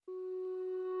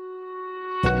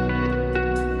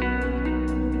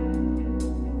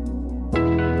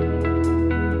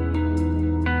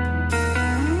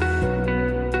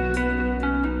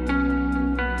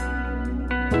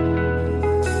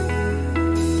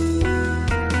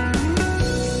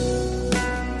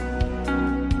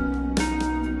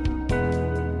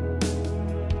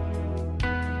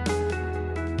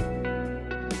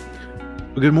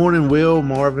Well, good morning, Will,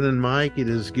 Marvin, and Mike. It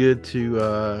is good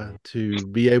to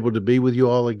be able to be with you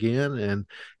all again, and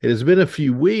it has been a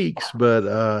few weeks,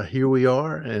 but here we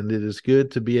are, and it is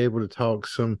good to be able to talk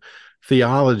some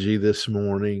theology this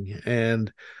morning.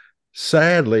 And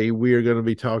sadly, we are going to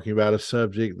be talking about a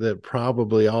subject that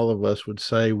probably all of us would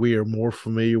say we are more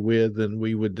familiar with than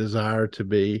we would desire to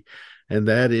be, and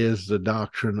that is the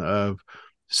doctrine of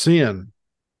sin.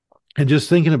 And just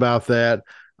thinking about that,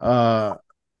 uh,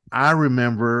 I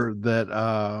remember that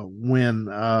when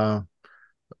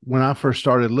I first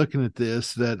started looking at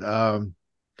this, that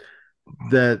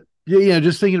yeah,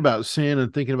 just thinking about sin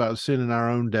and thinking about sin in our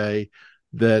own day,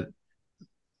 that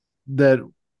that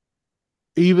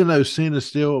even though sin is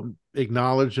still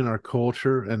acknowledged in our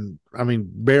culture, and I mean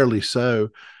barely so,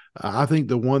 I think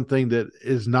the one thing that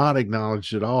is not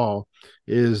acknowledged at all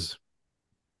is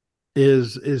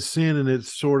is sin, and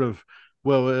it's sort of,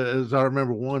 well, as I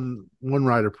remember one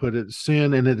writer put it,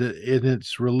 sin in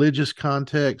its religious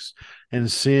context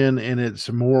and sin in its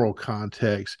moral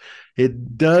context.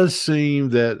 It does seem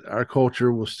that our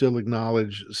culture will still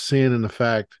acknowledge sin in the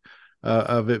fact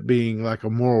of it being like a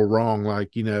moral wrong, like,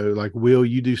 like, will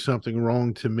you do something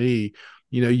wrong to me,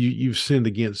 you've sinned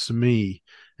against me,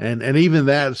 and even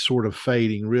that's sort of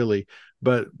fading, really.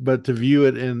 But to view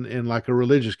it in like a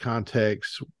religious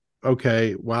context,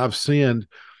 okay, well, I've sinned,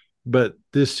 but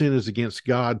this sin is against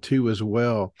God too as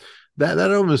well. That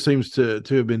almost seems to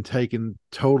have been taken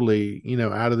totally,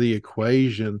 out of the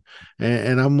equation.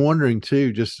 And I'm wondering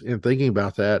too, just in thinking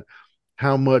about that,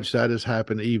 how much that has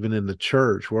happened even in the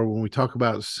church, where when we talk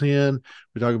about sin,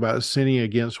 we talk about sinning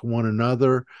against one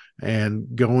another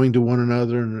and going to one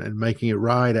another and making it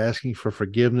right, asking for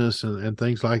forgiveness and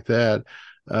things like that.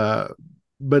 Uh,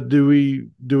 but do we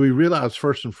realize,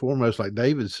 first and foremost, like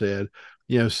David said,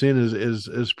 sin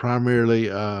is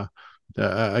primarily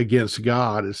against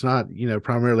God. It's not,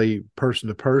 primarily person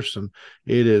to person.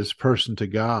 It is person to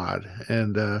God.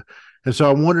 And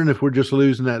so I'm wondering if we're just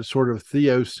losing that sort of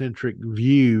theocentric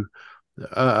view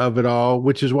of it all,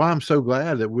 which is why I'm so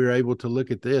glad that we're able to look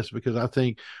at this, because I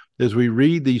think as we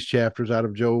read these chapters out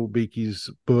of Joel Beeke's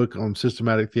book on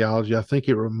systematic theology, I think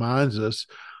it reminds us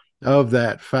of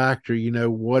that factor.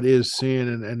 What is sin?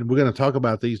 And we're going to talk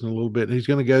about these in a little bit. And he's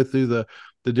going to go through the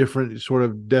different sort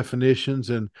of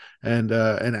definitions and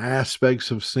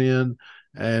aspects of sin.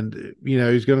 And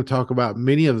he's going to talk about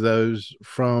many of those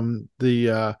from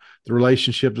the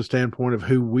relationship, the standpoint of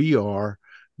who we are,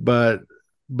 but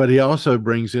he also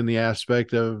brings in the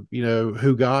aspect of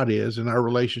who God is and our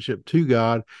relationship to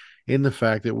God, in the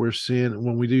fact that we're sin,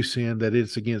 when we do sin, that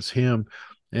it's against him,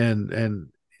 and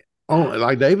only,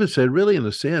 like David said, really, in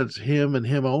a sense, him and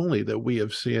him only, that we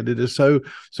have sinned. It is so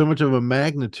much of a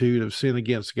magnitude of sin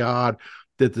against God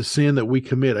that the sin that we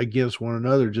commit against one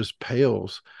another just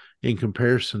pales in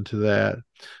comparison to that.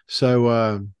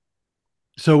 So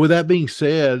with that being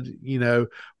said,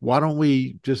 why don't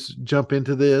we just jump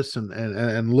into this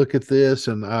and look at this?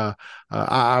 And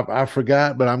I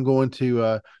forgot, but I'm going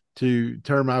to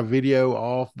turn my video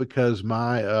off because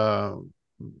my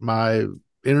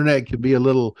internet could be a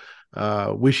little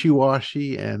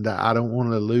wishy-washy, and I don't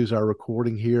want to lose our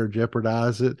recording here,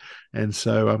 jeopardize it. And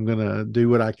so I'm going to do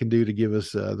what I can do to give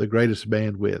us the greatest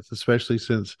bandwidth, especially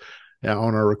since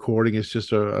on our recording it's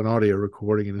just an audio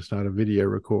recording and it's not a video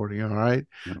recording. All right.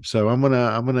 Yeah. So I'm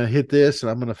gonna hit this,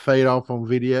 and I'm gonna fade off on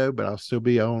video, but I'll still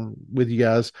be on with you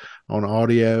guys on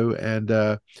audio.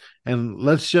 And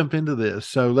let's jump into this.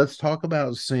 So let's talk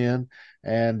about sin.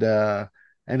 And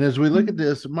as we look at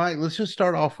this, Mike, let's just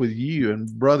start off with you. And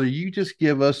brother, you just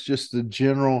give us just the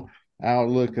general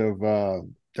outlook of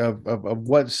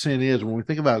what sin is. When we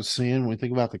think about sin, when we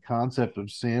think about the concept of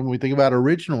sin, when we think about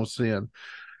original sin,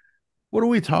 what are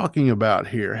we talking about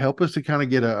here? Help us to kind of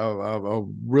get a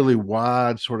really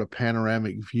wide sort of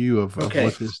panoramic view of Okay.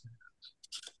 what this.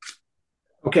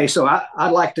 Okay. So I'd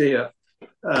like to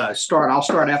start. I'll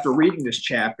start after reading this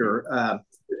chapter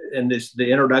and the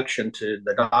introduction to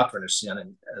the doctrine of sin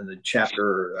and the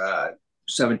chapter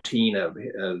 17 of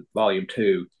volume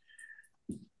 2.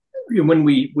 When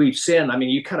we sin, I mean,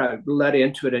 you kind of led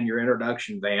into it in your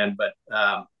introduction, Van, but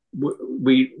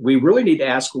we really need to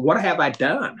ask, what have I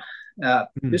done?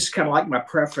 This is kind of like my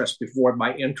preface before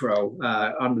my intro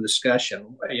on the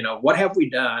discussion. What have we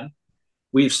done?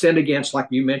 We've sinned against, like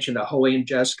you mentioned, a holy and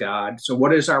just God. So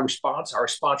what is our response? Our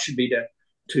response should be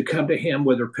to come to him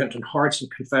with repentant hearts and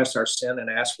confess our sin and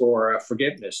ask for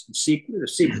forgiveness and seek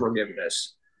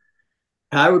forgiveness.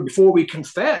 However, before we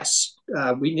confess,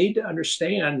 we need to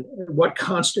understand what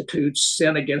constitutes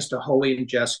sin against a holy and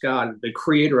just God, the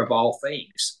creator of all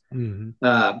things.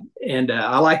 Mm-hmm. And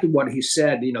I like what he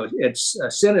said. It's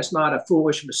sin is not a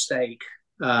foolish mistake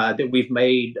that we've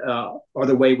made, or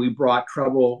the way we brought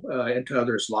trouble into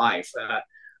others' life.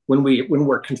 When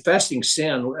we're confessing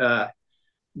sin,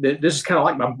 this is kind of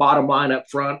like my bottom line up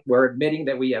front. We're admitting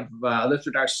that we have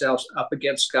lifted ourselves up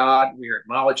against God. We are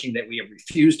acknowledging that we have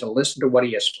refused to listen to what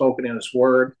He has spoken in His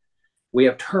Word. We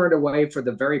have turned away for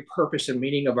the very purpose and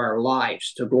meaning of our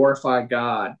lives to glorify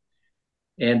God,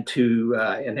 and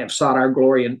have sought our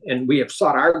glory, and we have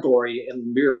sought our glory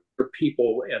in mere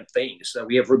people and things.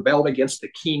 We have rebelled against the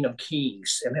King of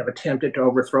Kings and have attempted to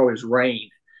overthrow His reign.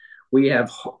 We have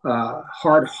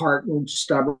hard-hearted,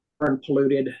 stubborn,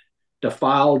 polluted,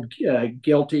 defiled,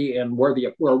 guilty, and we're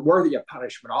worthy of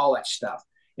punishment. All that stuff.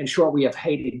 In short, we have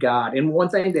hated God. And one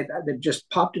thing that just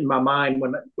popped in my mind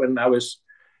when I was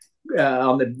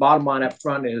on the bottom line up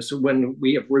front is when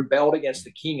we have rebelled against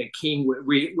the King of Kings,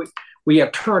 we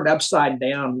have turned upside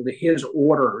down His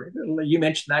order. You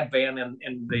mentioned that, Van,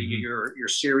 in your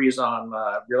series on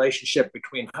relationship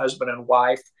between husband and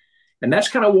wife, and that's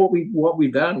kind of what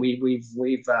we've done.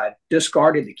 We've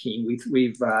discarded the King.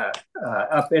 We've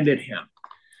upended Him.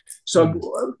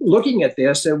 So looking at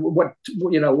this, and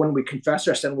when we confess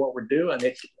our sin, what we're doing,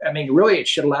 it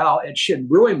should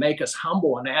really make us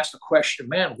humble and ask the question,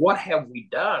 man, what have we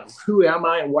done? Who am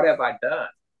I, and what have I done?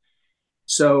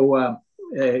 So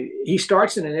he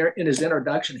starts in his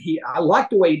introduction. I like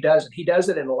the way he does it. He does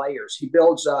it in layers. He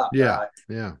builds up. Yeah.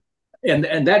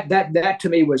 And that to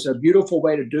me was a beautiful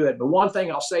way to do it. But one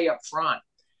thing I'll say up front,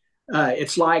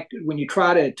 it's like when you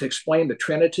try to explain the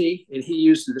Trinity, and he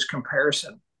used this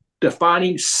comparison.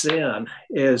 Defining sin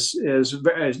is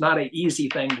not an easy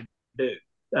thing to do.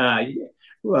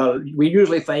 Well, we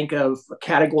usually think of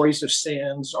categories of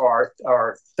sins or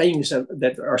things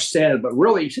that are sin, but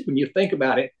really, when you think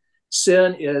about it,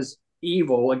 sin is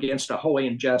evil against a holy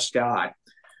and just God.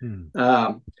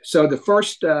 So the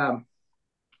first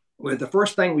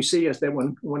thing we see is that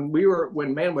when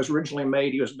man was originally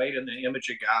made, he was made in the image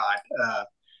of God,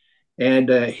 and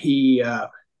he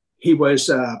was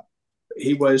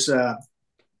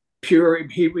pure.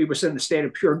 He was in the state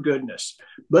of pure goodness.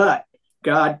 But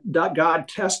God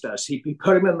tested us. He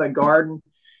put him in the garden.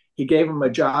 He gave him a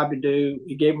job to do.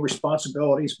 He gave him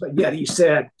responsibilities. But yet He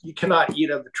said, "You cannot eat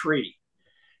of the tree."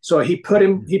 So He put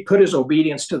his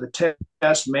obedience to the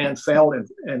test. Man fell, and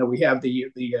we have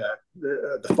the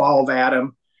fall of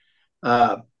Adam.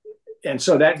 And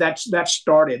so that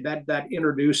started, that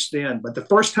introduced sin. But the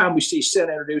first time we see sin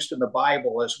introduced in the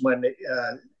Bible is when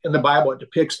in the Bible it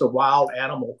depicts the wild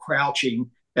animal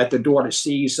crouching at the door to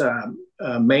seize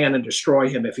man and destroy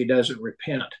him if he doesn't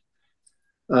repent.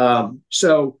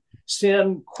 So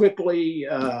sin quickly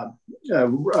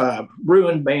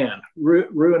ruined man,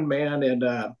 and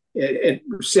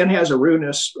sin has a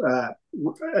ruinous,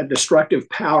 a destructive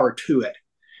power to it.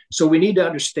 So we need to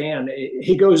understand,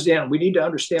 he goes down, we need to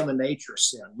understand the nature of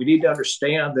sin. We need to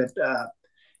understand that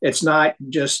it's not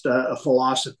just a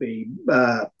philosophy.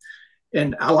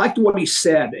 And I liked what he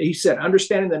said. He said,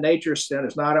 understanding the nature of sin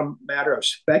is not a matter of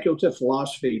speculative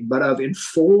philosophy, but of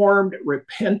informed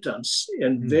repentance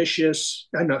in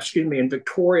in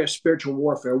victorious spiritual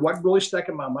warfare. What really stuck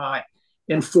in my mind,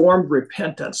 informed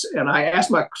repentance. And I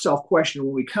asked myself a question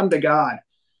when we come to God,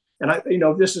 and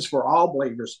this is for all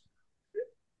believers.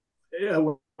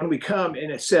 When we come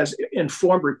and it says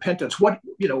informed repentance,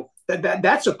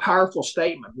 that's a powerful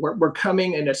statement. We're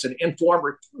coming and it's an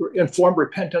informed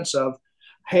repentance of,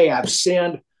 hey, I've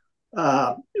sinned.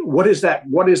 What is that?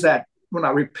 When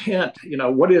I repent,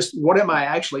 what am I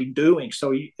actually doing?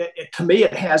 So to me,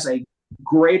 it has a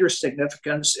greater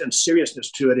significance and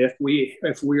seriousness to it if we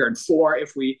are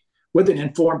with an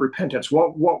informed repentance.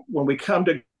 When we come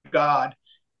to God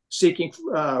seeking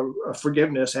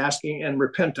forgiveness, asking and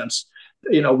repentance,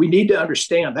 we need to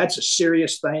understand that's a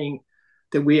serious thing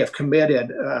that we have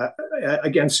committed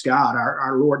against God,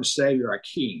 our Lord and Savior, our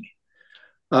King.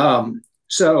 But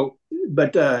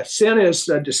sin is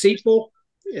deceitful,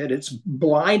 and it's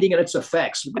blinding in its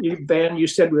effects. Van, you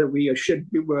said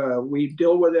that we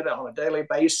deal with it on a daily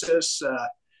basis,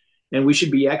 and we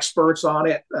should be experts on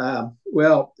it.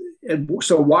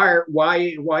 So why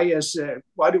do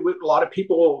a lot of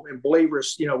people and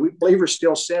believers, believers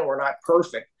still sin? We're not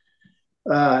perfect.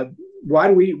 Why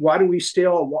do we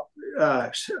still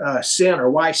sin, or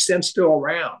why is sin still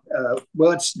around?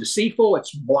 Well, it's deceitful,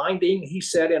 it's blinding, he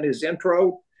said in his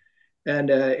intro, and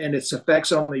its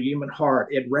effects on the human heart.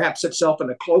 It wraps itself in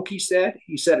a cloak, he said.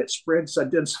 He said it spreads a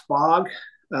dense fog.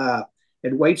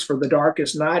 It waits for the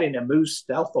darkest night, and it moves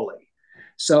stealthily.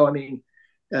 So, I mean,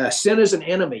 sin is an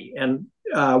enemy. And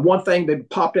one thing that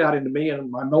popped out into me in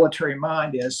my military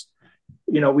mind is,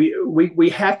 we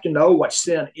have to know what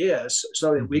sin is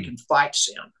so that we can fight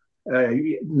sin.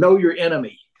 Know your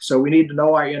enemy. So we need to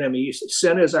know our enemies.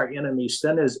 Sin is our enemy.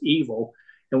 Sin is evil.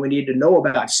 And we need to know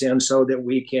about sin so that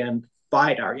we can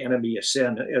fight our enemy of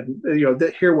sin.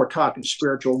 And, here we're talking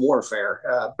spiritual warfare,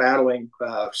 battling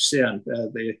sin,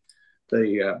 the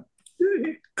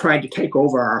trying to take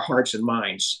over our hearts and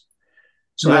minds.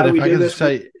 So Yeah, how and do if we I do can this?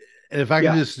 say, and if I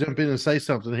can Yeah. just jump in and say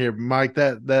something here, Mike,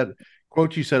 that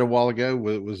quote you said a while ago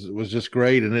was just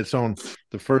great, and it's on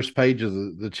the first page of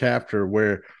the chapter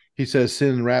where he says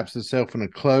sin wraps itself in a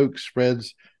cloak,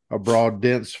 spreads a broad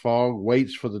dense fog,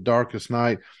 waits for the darkest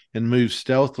night, and moves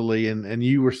stealthily. And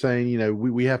you were saying,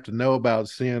 we have to know about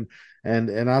sin,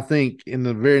 and I think in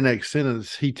the very next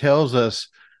sentence he tells us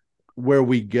where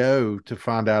we go to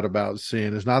find out about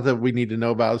sin. It's not that we need to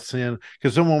know about sin,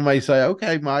 because someone may say,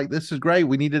 okay, Mike, this is great,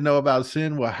 we need to know about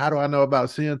sin. Well, how do I know about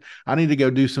sin? I need to go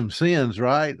do some sins,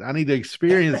 right? I need to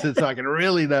experience it so I can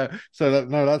really know.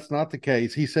 No, that's not the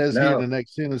case. He says here in the No.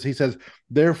 next sentence, he says,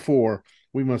 therefore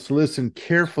we must listen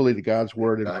carefully to God's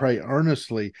word and God. pray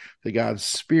earnestly that God's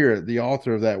Spirit, the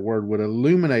author of that word, would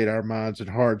illuminate our minds and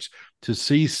hearts to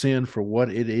see sin for what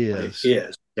it It is.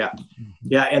 is. Yeah.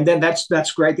 Yeah. And then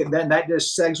that's great. And then that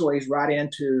just segues right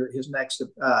into his next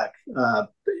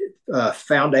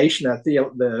foundation of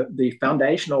the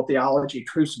foundational theology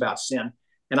truths about sin.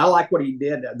 And I like what he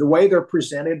did. The way they're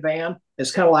presented, Van,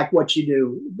 is kind of like what you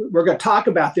do. We're going to talk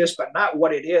about this, but not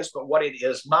what it is, but what it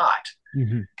is not.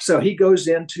 Mm-hmm. So he goes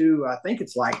into, I think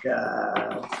it's like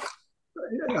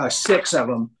 6 of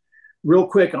them, real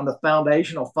quick on the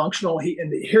foundational functional.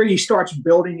 Here he starts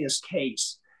building his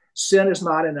case. Sin is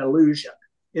not an illusion.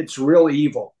 It's real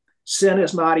evil. Sin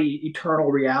is not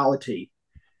eternal reality.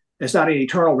 It's not an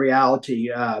eternal reality.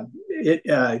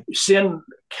 Sin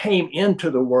came into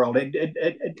the world.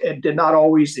 It did not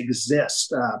always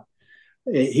exist.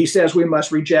 He says we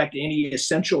must reject any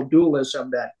essential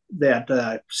dualism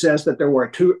that says that there were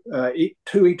two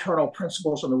eternal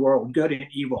principles in the world, good and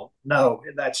evil. No,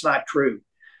 that's not true.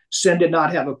 Sin did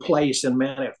not have a place in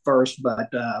man at first, but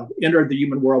entered the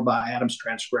human world by Adam's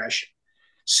transgression.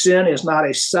 Sin is not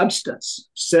a substance.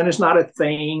 Sin is not a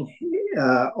thing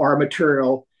or a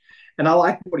material. And I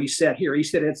like what he said here. He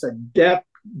said it's a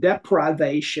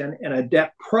deprivation and a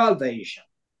depravation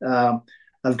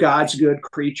of God's good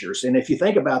creatures. And if you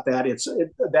think about that,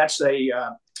 that's a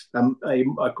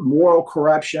moral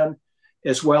corruption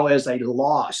as well as a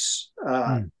loss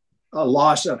of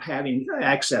having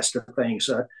access to things.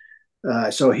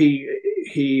 So he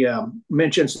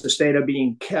mentions the state of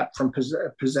being kept from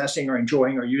possessing or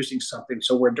enjoying or using something.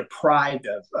 So we're deprived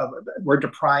of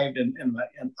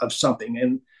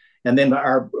something, and then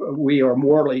we are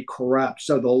morally corrupt.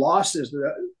 So the loss is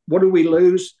what do we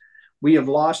lose? We have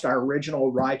lost our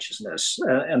original righteousness,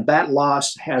 and that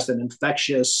loss has an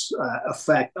infectious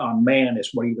effect on man,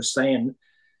 is what he was saying.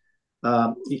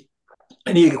 And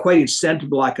he equated sin to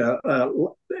like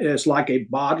a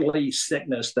bodily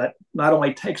sickness that not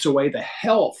only takes away the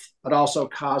health, but also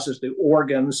causes the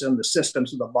organs and the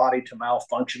systems of the body to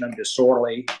malfunction in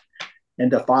disorderly and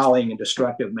defiling and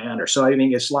destructive manner. So I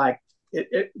mean, it's like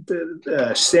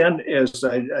sin is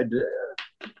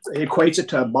it equates it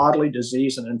to a bodily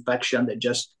disease and infection that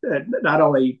just not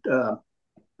only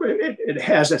it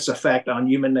has its effect on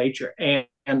human nature and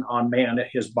on man,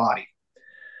 his body.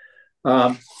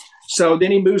 So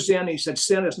then he moves in and he said,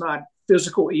 sin is not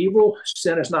physical evil.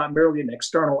 Sin is not merely an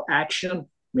external action,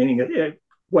 meaning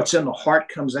what's in the heart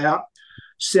comes out.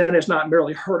 Sin is not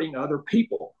merely hurting other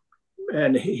people.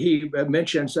 And he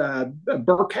mentions,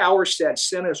 Burkhauer said,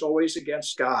 sin is always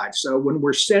against God. So when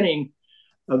we're sinning,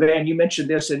 Van, you mentioned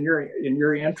this in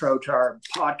your intro to our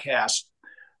podcast.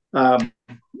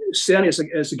 Sin is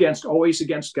always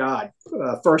against God,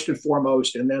 first and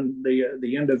foremost, and then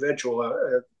the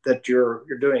individual that you're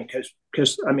doing.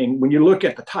 Because I mean, when you look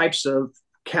at the types of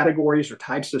categories or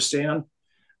types of sin,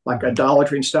 like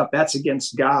idolatry and stuff, that's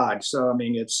against God. So I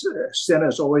mean, it's sin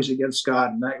is always against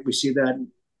God, and we see that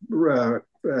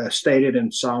stated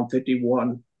in Psalm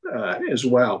 51 as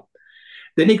well.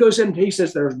 Then he goes in and he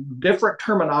says there's different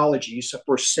terminologies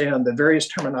for sin, the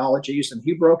various terminologies, and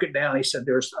he broke it down. He said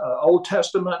there's Old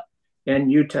Testament and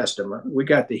New Testament. We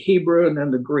got the Hebrew and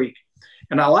then the Greek.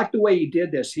 And I like the way he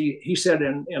did this. He said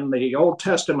in the Old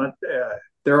Testament,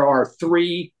 there are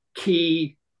 3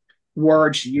 key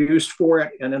words used for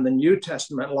it. And in the New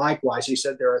Testament, likewise, he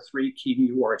said there are 3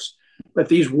 key words. But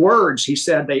these words, he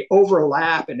said, they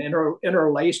overlap and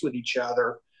interlace with each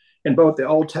other in both the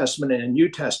Old Testament and the New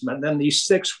Testament. And then these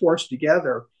 6 words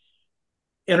together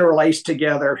interlaced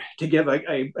together to give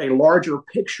a larger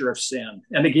picture of sin.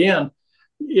 And again,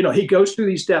 he goes through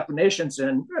these definitions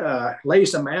and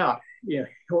lays them out.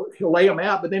 He'll lay them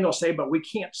out, but then he'll say, but we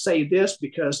can't say this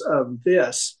because of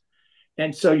this.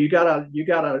 And so you gotta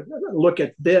look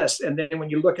at this. And then when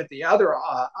you look at the other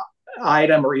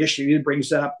item or issue he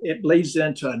brings up, it leads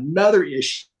into another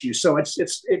issue. So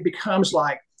it becomes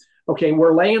like, okay,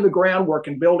 we're laying the groundwork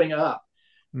and building up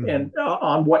and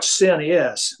on what sin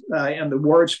is and the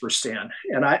words for sin.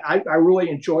 And I really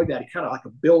enjoyed that. Kind of like a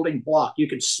building block. You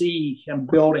could see him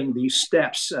building these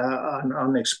steps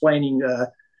on explaining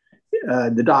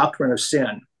the doctrine of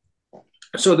sin.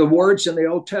 So the words in the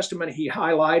Old Testament he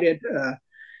highlighted, I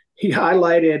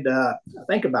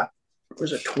think about,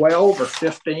 was it 12 or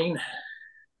 15?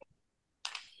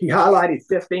 He highlighted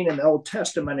 15 in the Old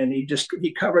Testament, and he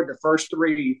covered the first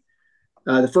three.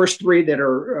 The first three that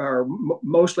are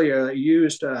mostly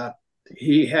used,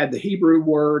 he had the Hebrew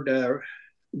word,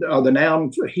 the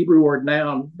noun, Hebrew word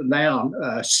noun, the noun,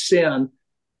 sin.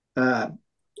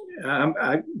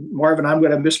 Marvin, I'm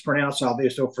going to mispronounce all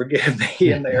this, so forgive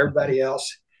me and everybody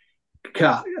else.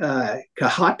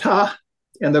 Kahata,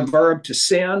 and the verb to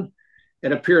sin.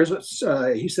 It appears,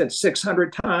 he said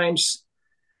 600 times.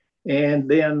 And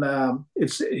then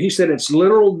he said its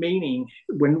literal meaning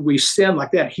when we sin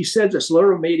like that, he says its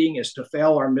literal meaning is to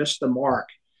fail or miss the mark.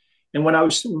 And when I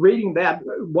was reading that,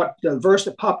 what the verse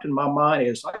that popped in my mind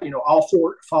is, all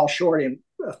fall short of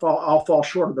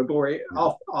the glory.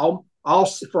 All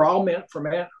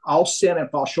sin and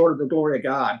fall short of the glory of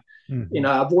God. Mm-hmm.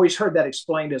 I've always heard that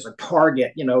explained as a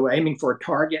target, aiming for a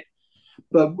target.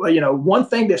 But, one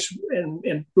thing that's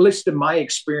at least in my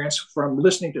experience from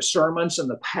listening to sermons in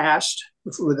the past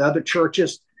with other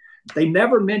churches, they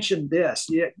never mentioned this.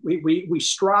 Yet we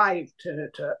strive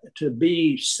to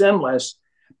be sinless,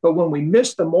 but when we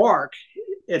miss the mark,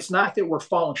 it's not that we're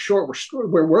falling short.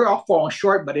 We're all falling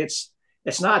short, but it's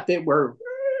not that we're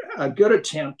a good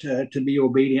attempt to be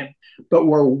obedient, but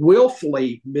we're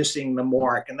willfully missing the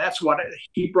mark. And that's what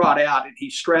he brought out. And he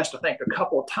stressed, I think, a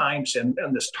couple of times in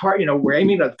this target, we're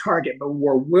aiming at the target, but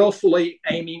we're willfully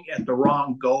aiming at the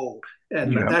wrong goal.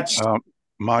 And that's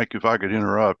Mike, if I could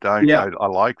interrupt, I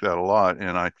like that a lot.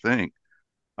 And I think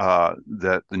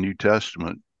that the New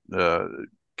Testament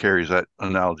carries that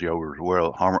analogy over as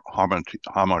well.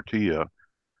 Hamartia,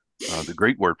 the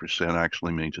Greek word for sin,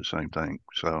 actually means the same thing.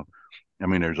 So,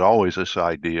 there's always this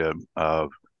idea of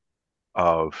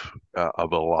a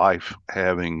life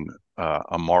having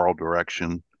a moral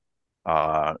direction,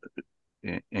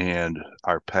 and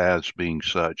our paths being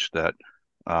such that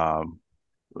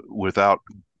without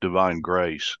divine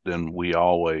grace, then we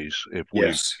always, if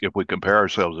we compare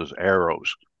ourselves as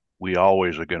arrows, we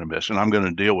always are going to miss. And I'm going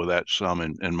to deal with that some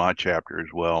in my chapter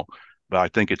as well. But I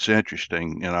think it's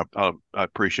interesting, and I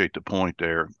appreciate the point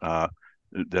there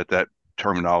that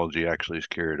terminology actually is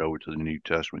carried over to the New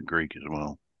Testament Greek as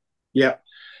well. Yeah.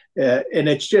 And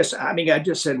it's just, I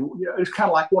just said, it's kind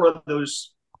of like one of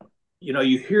those,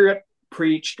 you hear it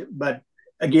preached, but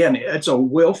again, it's a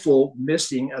willful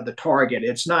missing of the target.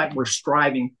 It's not, we're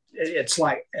striving. It's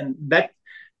like,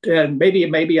 and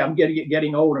maybe I'm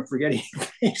getting old and forgetting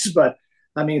things, but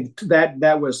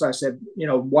that was, I said,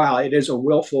 wow, it is a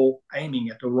willful aiming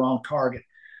at the wrong target.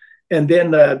 And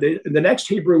then the next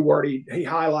Hebrew word he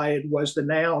highlighted was the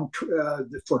noun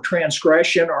for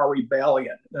transgression or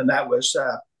rebellion, and that was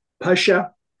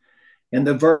pasha, and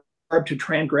the verb to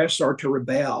transgress or to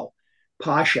rebel,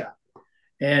 pasha.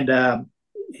 And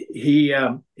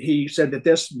he said that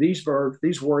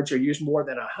these words are used more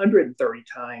than 130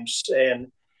 times,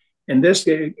 and this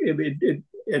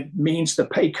it means to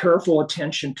pay careful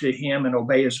attention to him and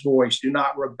obey his voice. Do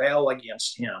not rebel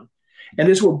against him. And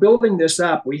as we're building this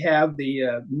up, we have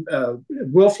the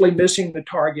willfully missing the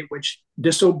target, which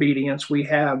disobedience. We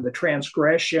have the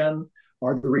transgression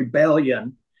or the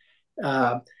rebellion.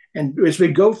 And as we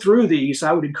go through these,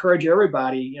 I would encourage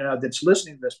everybody that's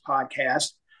listening to this podcast,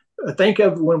 think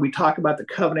of when we talk about the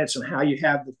covenants and how you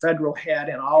have the federal head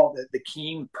and all the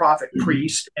king, prophet,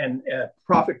 priest, and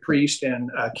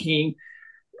king.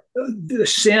 The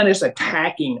sin is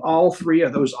attacking all three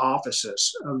of those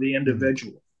offices of the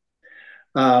individual.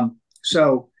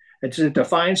 So it's a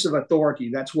defiance of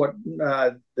authority. That's what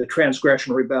the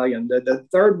transgression, rebellion. The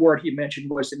third word he mentioned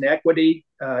was inequity,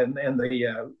 and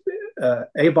the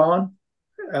avon,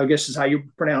 I guess is how you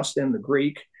pronounce it in the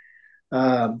Greek.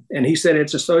 And he said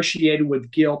it's associated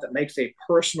with guilt that makes a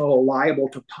person liable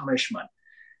to punishment.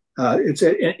 It's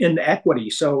an inequity.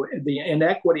 So the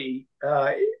inequity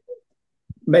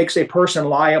makes a person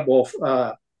liable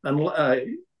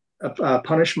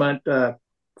punishment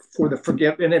for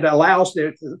the and it allows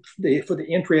for the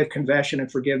entry of confession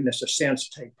and forgiveness of sins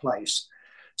to take place.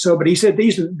 So, but he said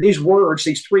these words,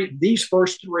 these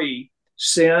first three,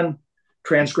 sin,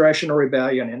 transgression or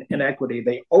rebellion, and inequity,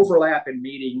 they overlap in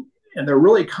meaning, and they're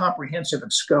really comprehensive in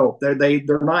scope.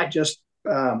 They're not just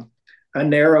a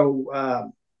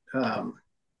narrow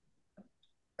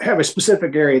have a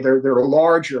specific area. They're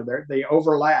larger. They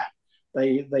overlap.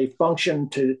 They function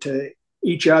to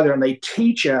each other, and they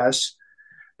teach us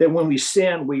that when we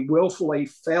sin, we willfully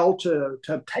fail to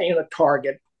obtain a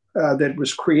target that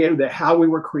was created, that how we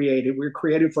were created. We were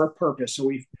created for a purpose,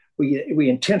 so we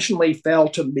intentionally fail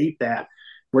to meet that.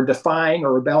 We're defying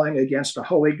or rebelling against a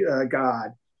holy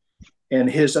God and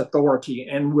His authority,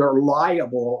 and we're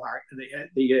liable.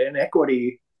 The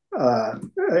inequity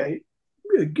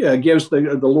gives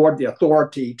the Lord the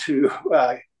authority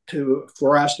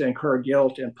for us to incur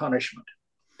guilt and punishment.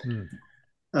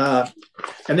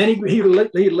 And then he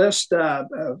lists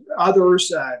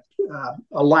others.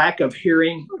 A lack of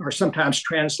hearing, or sometimes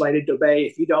translated to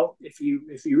obey. If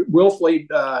you willfully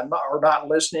are not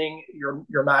listening,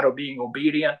 you're not being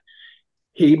obedient.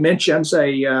 He mentions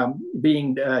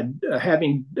being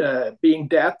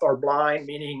deaf or blind,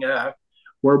 meaning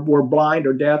we're blind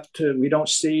or deaf we don't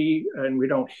see and we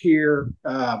don't hear.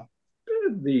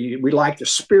 We lack the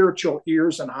spiritual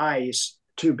ears and eyes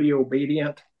to be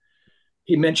obedient.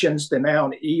 He mentions the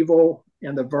noun evil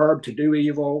and the verb to do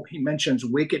evil. He mentions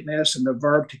wickedness and the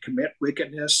verb to commit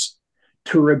wickedness,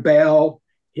 to rebel.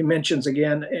 He mentions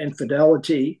again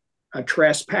infidelity, a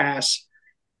trespass,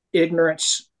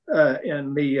 ignorance,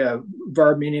 and the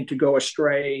verb meaning to go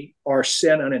astray or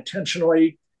sin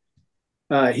unintentionally.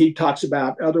 He talks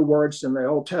about other words in the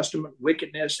Old Testament: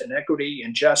 wickedness, inequity,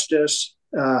 injustice.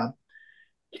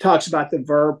 He talks about the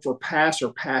verb for pass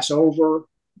or pass over.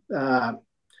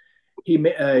 He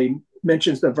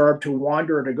mentions the verb to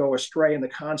wander or to go astray, and the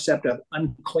concept of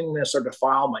uncleanness or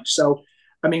defilement. So,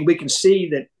 I mean, we can see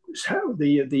that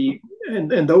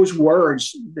in those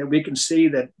words that we can see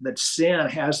that sin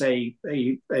has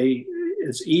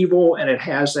it's evil, and it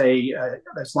has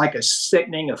it's like a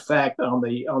sickening effect on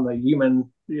the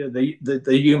human, the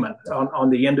human, on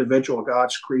the individual,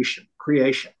 God's creation.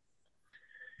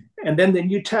 And then the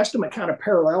New Testament kind of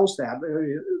parallels that,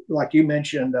 like you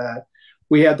mentioned.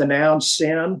 We have the noun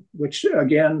sin, which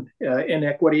again,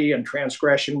 inequity and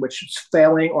transgression, which is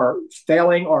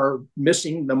failing or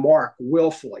missing the mark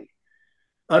willfully.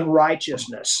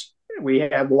 Unrighteousness. We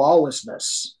have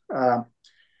lawlessness.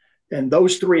 And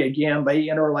those three, again, they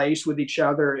interlace with each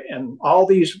other. And all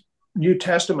these New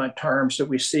Testament terms that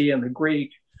we see in the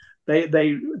Greek,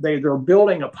 they're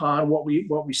building upon what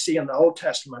we see in the Old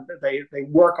Testament. They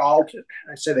work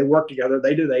they work together.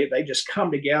 They just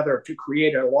come together to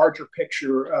create a larger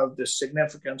picture of the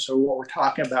significance of what we're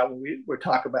talking about when we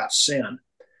talk about sin.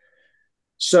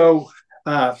 So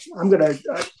I'm going to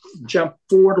jump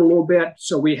forward a little bit.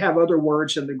 So we have other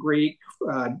words in the Greek: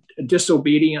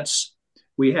 disobedience.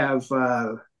 We have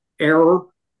error,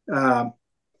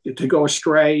 to go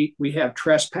astray. We have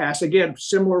trespass. Again,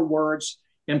 similar words.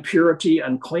 Impurity,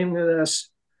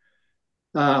 uncleanliness.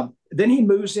 Then he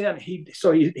moves in. He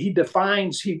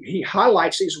defines. He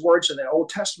highlights these words in the Old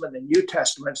Testament and the New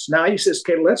Testaments. Now he says,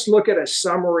 "Okay, let's look at a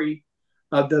summary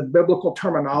of the biblical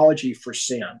terminology for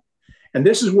sin." And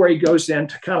this is where he goes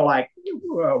into kind of like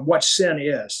what sin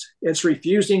is. It's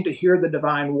refusing to hear the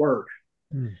divine word.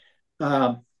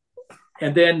 And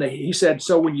then he said,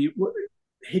 so when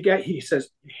he says,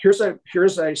 here's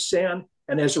a sin.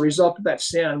 And as a result of that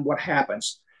sin, what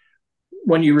happens?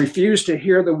 When you refuse to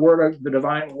hear the word of the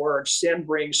divine word, sin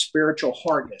brings spiritual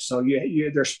hardness. So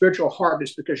there's spiritual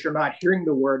hardness because you're not hearing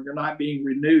the word, you're not being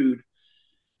renewed.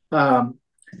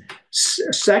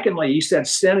 Secondly, he said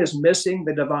sin is missing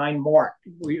the divine mark.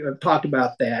 We have talked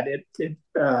about that.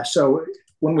 So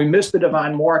when we miss the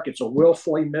divine mark, it's a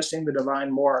willfully missing the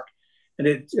divine mark.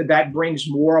 And that brings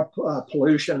more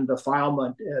pollution,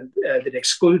 defilement, that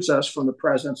excludes us from the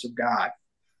presence of God.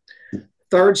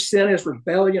 Third, sin is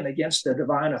rebellion against the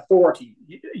divine authority.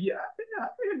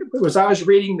 As I was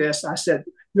reading this, I said,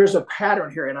 there's a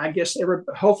pattern here. And I guess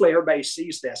hopefully everybody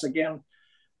sees this. Again,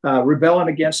 rebellion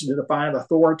against the divine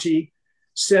authority.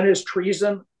 Sin is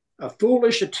treason, a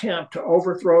foolish attempt to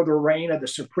overthrow the reign of the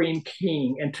supreme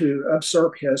king and to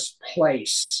usurp his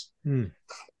place.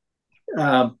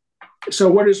 So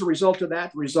what is the result of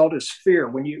that? The result is fear.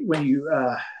 When you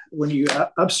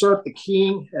usurp the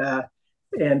king,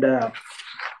 and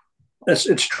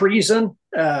it's treason.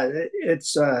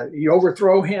 You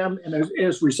overthrow him, and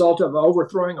as a result of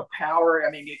overthrowing a power,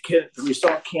 I mean, the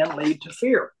result can lead to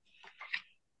fear.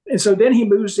 And so then he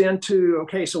moves into,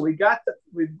 okay, so we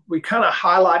kind of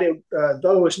highlighted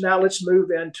those. Now let's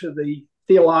move into the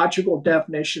theological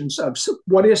definitions of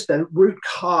what is the root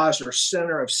cause or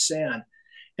center of sin.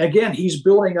 Again, he's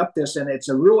building up this, and it's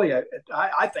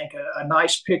I think, a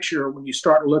nice picture when you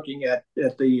start looking at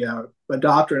the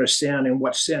doctrine of sin and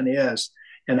what sin is,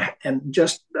 and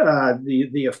just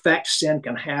the effect sin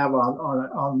can have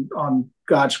on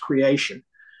God's creation.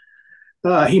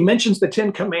 He mentions the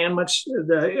Ten Commandments,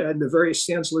 the various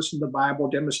sins listed in the Bible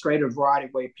demonstrate a variety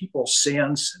of ways people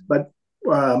sins, but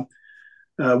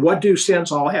what do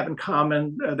sins all have in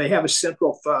common? They have a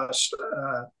central thrust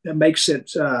that makes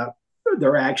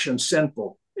their actions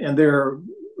sinful. And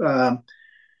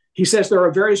he says there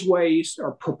are various ways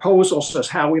or proposals as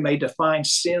how we may define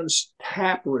sin's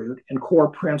taproot and core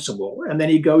principle. And then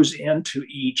he goes into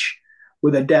each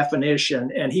with a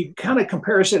definition, and he kind of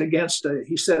compares it against,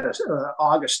 he said,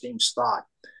 Augustine's thought.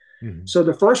 Mm-hmm. So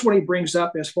the first one he brings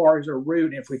up as far as a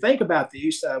root, and if we think about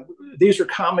these are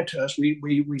common to us.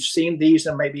 We've seen these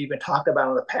and maybe even talked about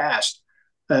in the past.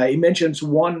 He mentions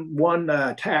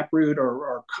one taproot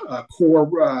or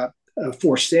core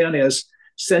for sin is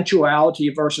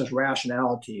sensuality versus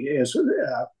rationality.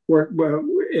 We're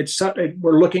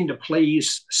looking to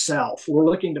please self. We're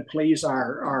looking to please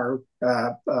our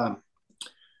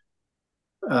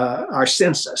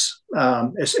senses,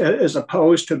 as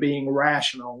opposed to being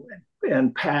rational,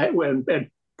 and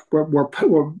where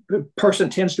a person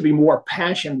tends to be more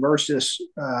passion versus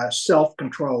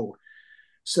self-control.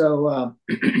 So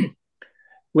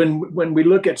when we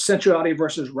look at sensuality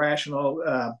versus rational,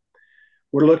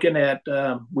 we're looking at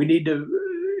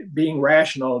being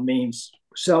rational means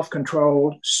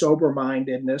self-controlled,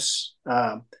 sober-mindedness.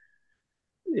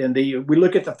 We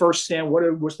look at the first sin.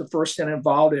 What was the first sin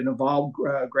involved? It involved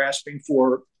grasping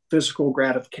for physical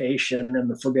gratification and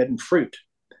the forbidden fruit.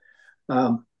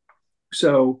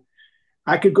 So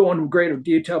I could go into greater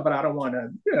detail, but I don't want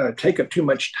to take up too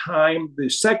much time. The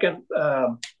second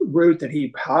root that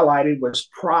he highlighted was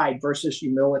pride versus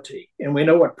humility. And we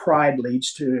know what pride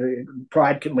leads to.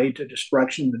 Pride can lead to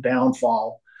destruction, the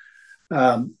downfall.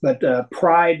 But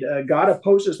pride, God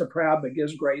opposes the proud, but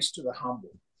gives grace to the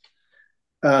humble.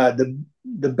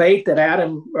 The bait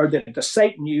that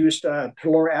Satan used to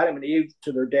lure Adam and Eve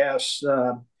to their deaths,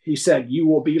 he said, "You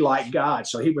will be like God."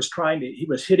 So he was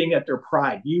hitting at their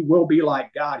pride. You will be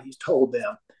like God, he's told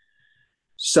them.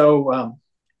 So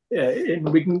it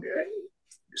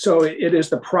is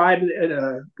the pride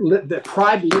that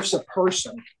pride lifts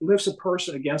a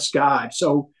person against God.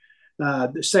 So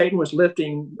Satan was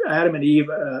lifting Adam and Eve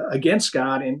against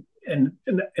God, and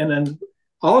then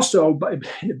also,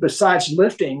 besides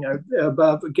lifting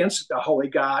above against the holy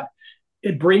God,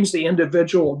 it brings the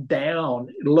individual down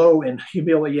low in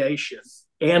humiliation,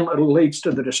 and it leads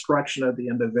to the destruction of the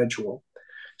individual.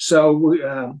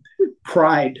 So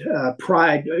pride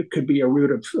could be a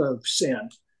root of sin.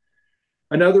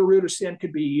 Another root of sin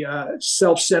could be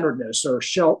self-centeredness or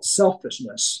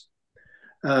selfishness,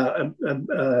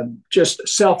 just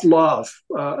self-love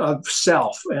of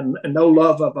self and no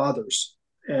love of others.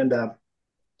 And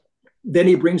then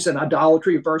he brings in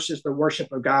idolatry versus the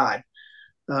worship of God.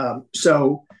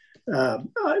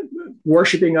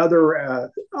 Worshiping other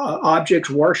objects,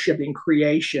 worshiping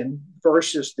creation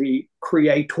versus the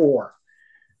creator.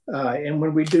 And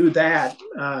when we do that,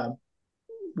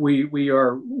 we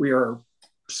are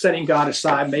setting God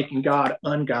aside, making God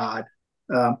ungod.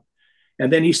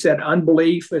 And then he said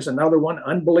unbelief is another one,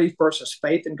 unbelief versus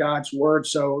faith in God's word.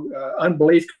 So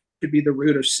unbelief could be the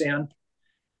root of sin.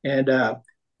 And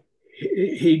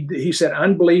he said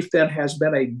unbelief then has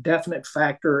been a definite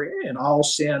factor in all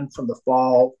sin from the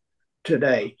fall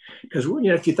today. Because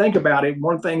if you think about it,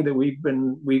 one thing that we've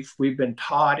been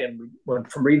taught, and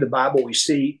from reading the Bible we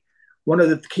see one of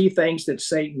the key things that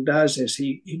Satan does is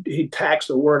he attacks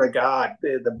the Word of God,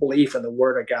 the belief in the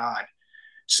Word of God.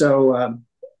 So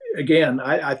again,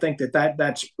 I think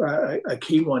that's a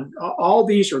key one. All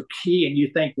these are key, and you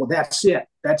think, well, that's it.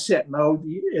 No,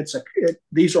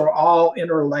 these are all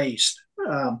interlaced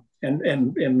and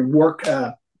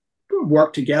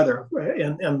work together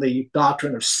in the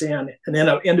doctrine of sin and in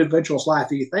an individual's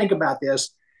life. If you think about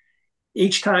this,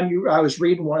 each time I was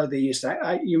reading one of these,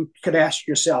 you could ask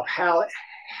yourself,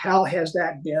 how has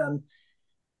that been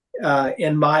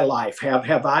in my life?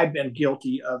 Have I been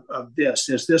guilty of this?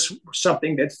 Is this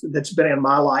something that's been in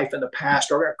my life in the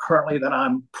past or currently that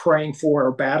I'm praying for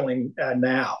or battling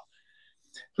now?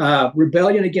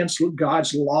 Rebellion against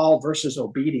God's law versus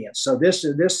obedience. So this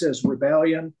is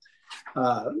rebellion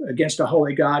against a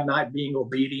holy God, not being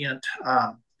obedient,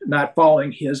 not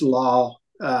following his law.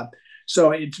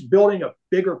 So it's building a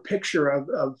bigger picture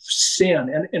of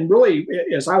sin. And really,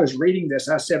 as I was reading this,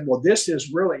 I said, well, this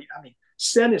is really, I mean,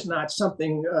 sin is not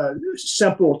something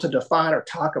simple to define or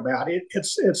talk about.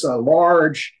 It's a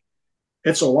large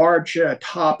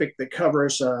topic that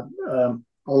covers a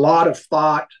lot of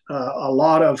thought, a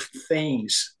lot of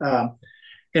things.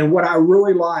 And what I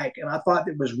really like, and I thought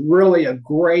it was really a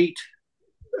great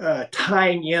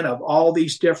tying in of all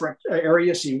these different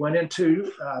areas he went into,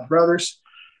 brothers,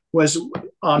 was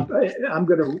on. I'm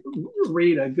going to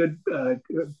read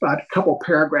about a couple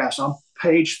paragraphs on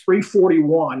page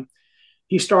 341.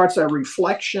 He starts a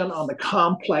reflection on the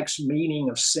complex meaning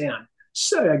of sin.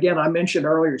 So again, I mentioned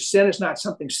earlier, sin is not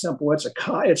something simple.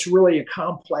 It's really a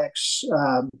complex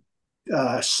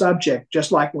subject,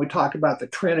 just like when we talk about the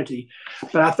Trinity.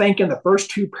 But I think in the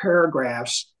first two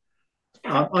paragraphs,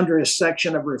 under his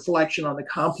section of reflection on the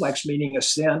complex meaning of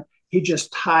sin, he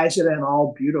just ties it in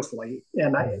all beautifully.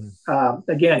 And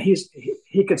again,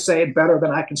 he could say it better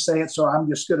than I can say it, so I'm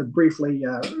just going to briefly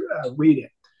read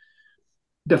it.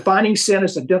 Defining sin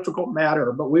is a difficult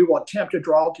matter, but we will attempt to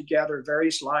draw together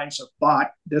various lines of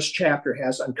thought this chapter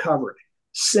has uncovered.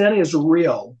 Sin is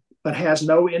real, but has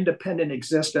no independent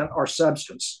existence or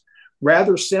substance.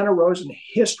 Rather, sin arose in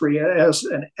history as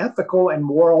an ethical and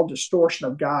moral distortion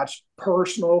of God's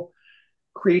personal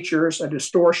creatures, a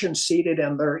distortion seated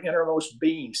in their innermost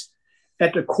beings.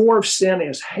 At the core of sin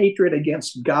is hatred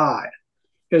against God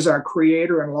as our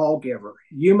creator and lawgiver.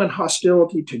 Human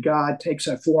hostility to God takes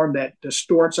a form that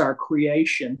distorts our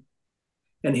creation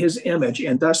and his image,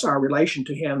 and thus our relation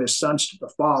to him as sons to the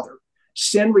Father.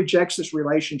 Sin rejects this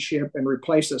relationship and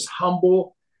replaces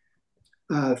humble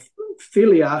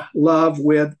philia love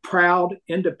with proud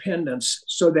independence,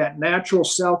 so that natural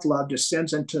self-love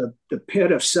descends into the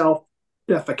pit of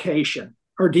self-deification,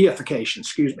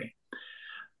 excuse me.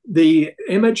 The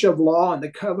image of law and the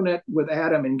covenant with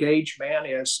Adam engaged man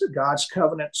as God's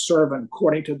covenant servant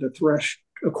according to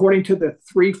the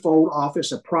threefold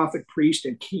office of prophet, priest,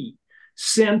 and king.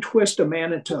 Sin twists a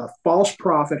man into a false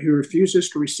prophet who refuses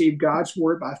to receive God's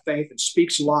word by faith and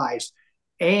speaks lies,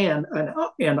 and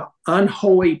an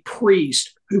unholy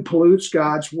priest who pollutes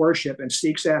God's worship and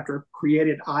seeks after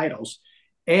created idols,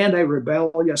 and a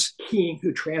rebellious king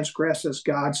who transgresses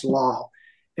God's law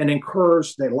and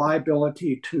incurs the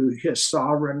liability to his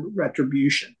sovereign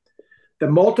retribution. The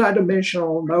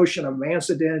multidimensional notion of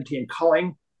man's identity and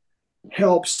calling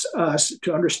helps us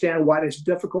to understand why it is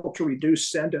difficult to reduce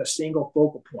sin to a single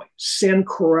focal point. Sin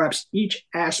corrupts each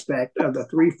aspect of the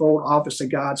threefold office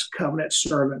of God's covenant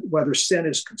servant, whether sin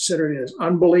is considered as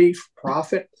unbelief,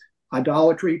 prophet,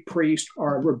 idolatry, priest,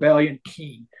 or rebellion,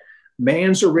 king.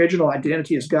 Man's original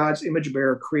identity as God's image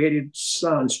bearer, created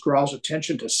sons, draws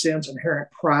attention to sin's inherent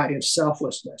pride and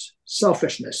selfishness.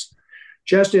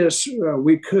 Just as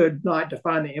we could not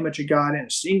define the image of God in a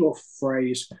single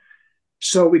phrase,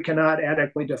 so we cannot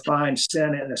adequately define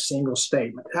sin in a single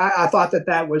statement. I thought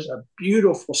that was a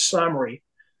beautiful summary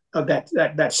of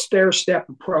that stair-step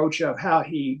approach of how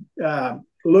he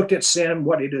looked at sin,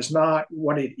 what it is not,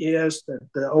 what it is,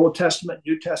 the Old Testament,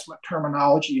 New Testament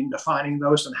terminology, and defining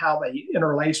those and how they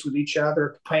interlace with each other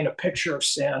to paint a picture of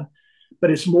sin. But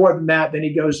it's more than that. Then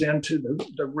he goes into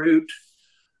the root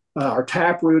or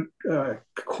taproot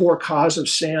core cause of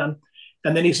sin.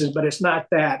 And then he says, but it's not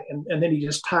that. And then he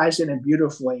just ties it in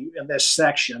beautifully in this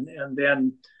section. And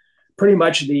then pretty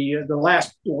much the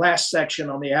last section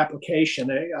on the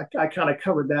application, I kind of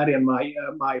covered that in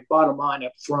my bottom line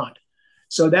up front.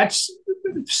 So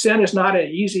sin is not an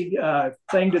easy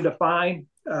thing to define,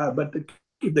 but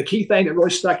the key thing that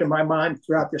really stuck in my mind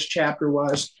throughout this chapter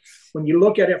was when you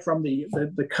look at it from the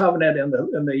covenant and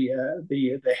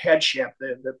the headship,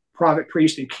 the prophet,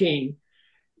 priest, and king.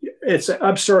 It's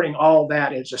absurding all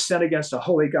that. It's a sin against a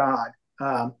holy God,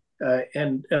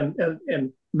 and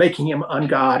making him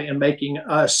ungod, and making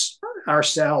us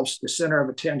ourselves the center of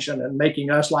attention, and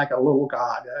making us like a little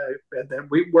God. That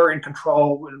we're in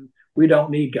control and we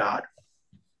don't need God.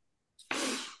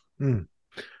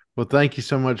 Well, thank you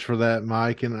so much for that,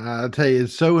 Mike. And I tell you,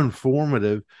 it's so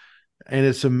informative. And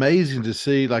it's amazing to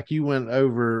see, like you went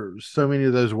over so many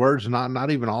of those words,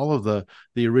 not even all of the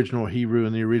original Hebrew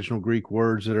and the original Greek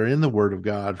words that are in the Word of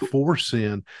God for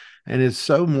sin. And it's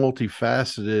so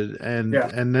multifaceted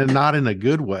and then not in a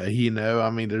good way, I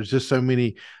mean, there's just so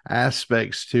many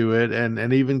aspects to it.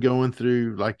 And even going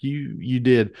through like you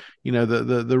did,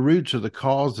 the roots or the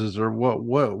causes, or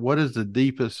what is the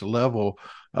deepest level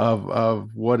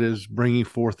of what is bringing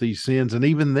forth these sins. And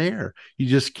even there, you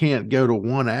just can't go to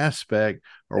one aspect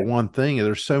or one thing.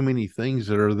 There's so many things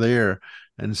that are there.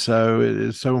 And so it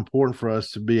is so important for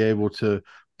us to be able to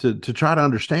to try to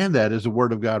understand that as the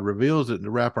Word of God reveals it, and to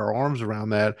wrap our arms around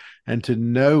that, and to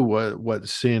know what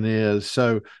sin is.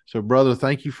 So brother,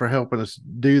 thank you for helping us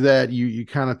do that. You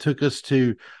kind of took us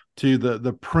to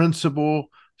the principle,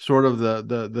 sort of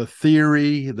the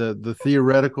theory, the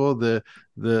theoretical,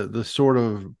 the sort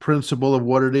of principle of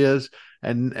what it is.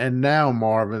 And now,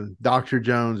 Marvin, Dr.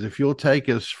 Jones, if you'll take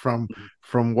us from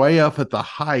way up at the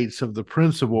heights of the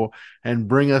principle and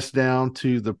bring us down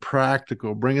to the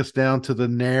practical, bring us down to the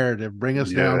narrative, bring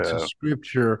us down to Yeah.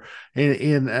 scripture,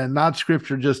 in and not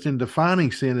scripture just in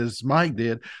defining sin as Mike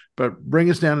did, but bring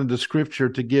us down into scripture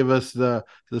to give us the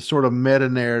sort of meta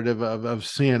narrative of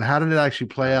sin. How did it actually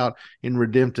play out in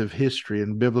redemptive history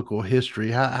and biblical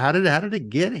history? How did it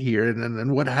get here,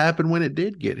 and what happened when it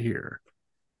did get here?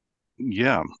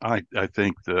 Yeah, I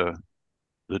think the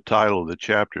title of the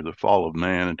chapter, "The Fall of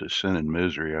Man into Sin and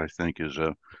Misery," I think is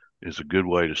a good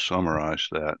way to summarize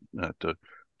that. That the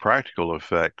practical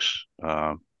effects,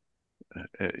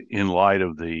 in light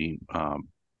of the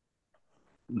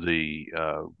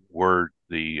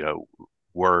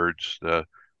words, the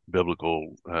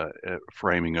biblical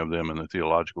framing of them, and the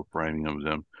theological framing of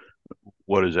them.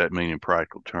 What does that mean in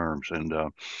practical terms? And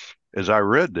as I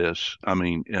read this, I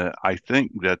mean, I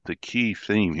think that the key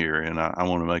theme here, and I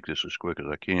want to make this as quick as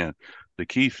I can, the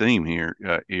key theme here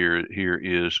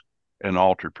is an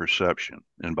altered perception.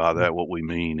 And by that, what we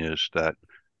mean is that,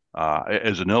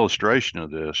 as an illustration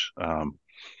of this,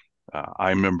 I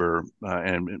remember,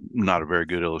 and not a very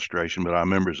good illustration, but I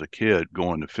remember as a kid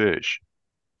going to fish.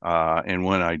 And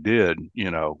when I did,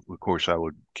 of course, I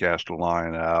would cast a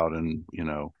line out and,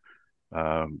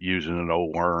 using an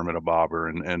old worm and a bobber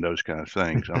and those kind of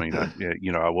things. I mean,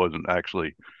 I wasn't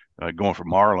actually going for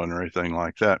marlin or anything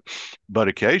like that, but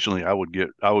occasionally I would get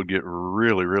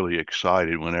really, really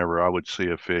excited whenever I would see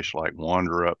a fish like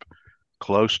wander up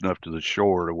close enough to the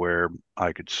shore to where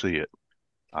I could see it.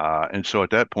 And so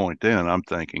at that point, then I'm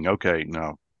thinking, okay,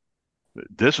 now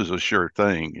this is a sure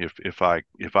thing if I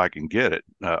can get it,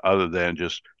 other than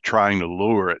just trying to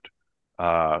lure it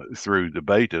through the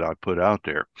bait that I put out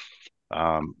there.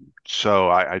 So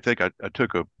I think I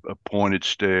took a pointed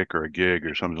stick or a gig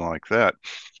or something like that,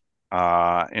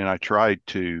 and I tried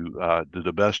to do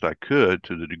the best I could,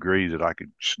 to the degree that I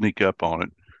could sneak up on it,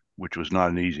 which was not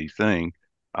an easy thing,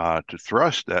 to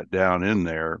thrust that down in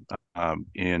there,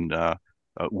 in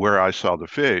where I saw the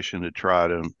fish, and to try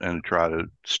to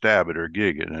stab it or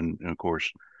gig it, and of course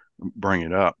bring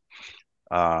it up.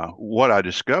 What I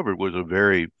discovered was a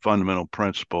very fundamental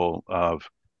principle of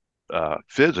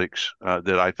physics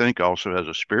that I think also has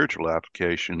a spiritual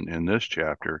application in this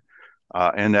chapter,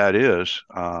 and that is,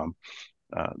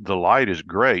 the light is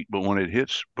great, but when it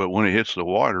hits the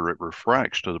water, it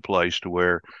refracts to the place to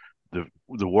where the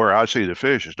where I see the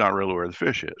fish is not really where the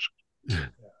fish is.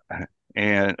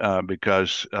 And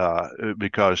because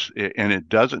and it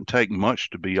doesn't take much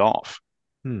to be off,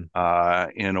 in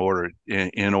order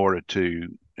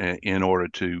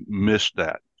to miss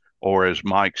that, or as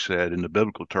Mike said in the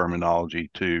biblical terminology,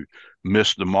 to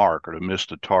miss the mark or to miss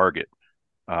the target.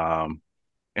 And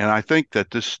I think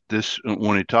that this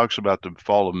when he talks about the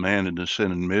fall of man into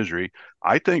sin and misery,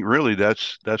 I think really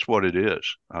that's what it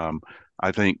is.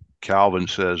 I think Calvin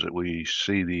says that we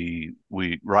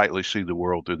rightly see the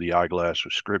world through the eyeglass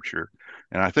of Scripture,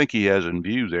 and I think he has in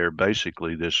view there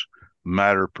basically this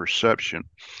matter perception.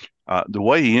 The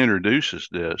way he introduces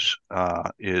this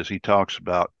is he talks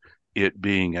about it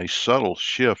being a subtle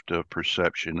shift of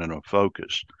perception and of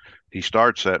focus. He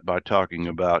starts that by talking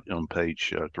about, on page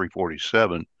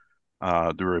 347,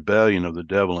 the rebellion of the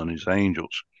devil and his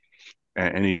angels.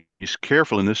 And he's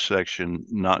careful in this section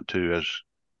not to,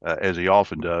 as he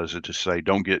often does, to say,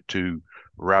 don't get too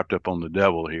wrapped up on the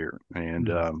devil here, and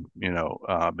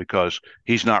because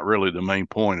he's not really the main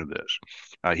point of this.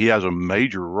 He has a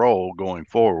major role going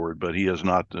forward, but he is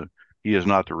not the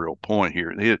real point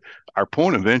here. Our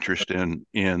point of interest in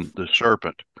the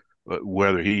serpent,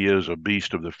 whether he is a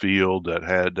beast of the field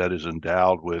that is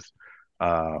endowed with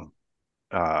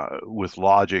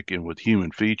logic and with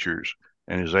human features,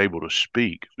 and is able to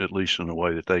speak, at least in a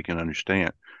way that they can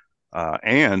understand.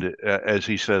 And as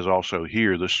he says also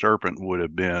here, the serpent would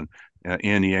have been,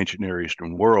 in the ancient Near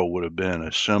Eastern world, would have been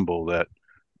a symbol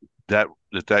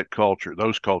that culture,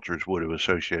 those cultures would have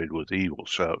associated with evil.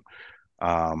 So,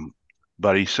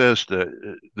 but he says that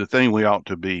the thing we ought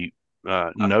to be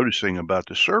noticing about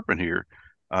the serpent here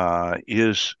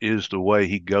is the way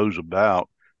he goes about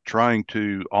trying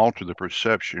to alter the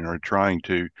perception, or trying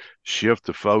to shift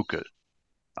the focus.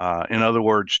 In other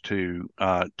words, to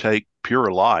take pure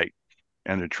light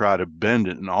and to try to bend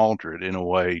it and alter it in a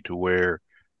way to where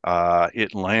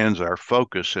it lands our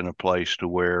focus in a place to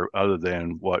where, other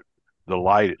than what the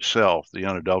light itself, the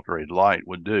unadulterated light,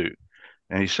 would do.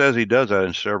 And he says he does that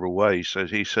in several ways.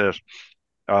 He says,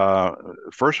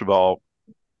 first of all,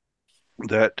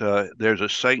 that there's a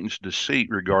Satan's deceit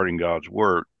regarding God's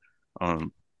word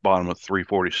on bottom of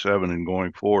 347 and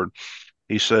going forward.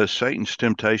 He says Satan's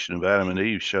temptation of Adam and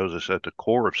Eve shows us that the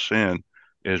core of sin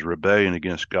is rebellion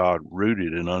against God,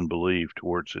 rooted in unbelief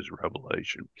towards his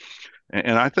revelation.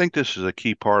 And I think this is a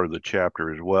key part of the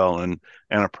chapter as well, and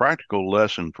a practical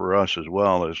lesson for us as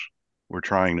well, as we're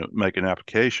trying to make an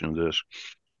application of this.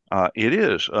 It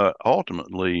is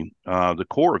ultimately the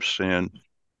core of sin,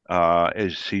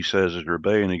 as he says, is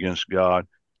rebellion against God,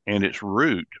 and its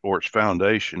root or its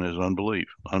foundation is unbelief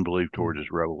towards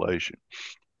his revelation.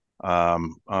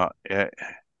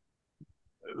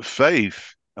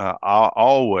 Faith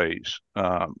always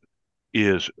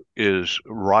is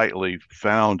rightly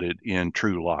founded in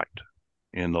true light,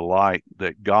 in the light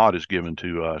that God has given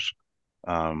to us,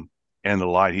 and the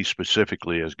light he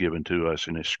specifically has given to us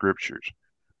in his scriptures.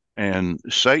 And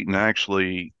Satan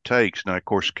actually takes, now of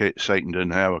course Satan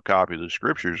didn't have a copy of the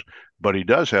scriptures, but he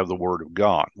does have the word of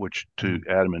God, which to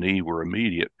Adam and Eve were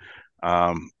immediate.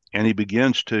 And he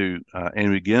begins to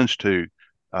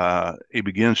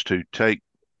take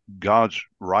God's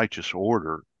righteous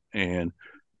order and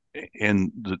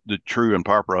the true and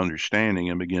proper understanding,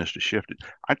 and begins to shift it.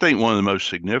 I think one of the most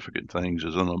significant things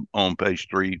is on page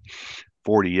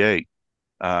 348.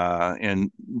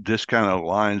 And this kind of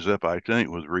lines up, I think,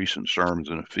 with recent sermons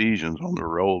in Ephesians on the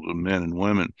roles of men and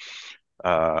women.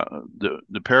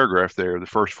 The paragraph there, the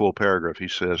first full paragraph, he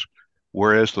says,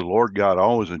 whereas the Lord God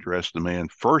always addressed the man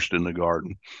first in the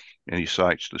garden, and he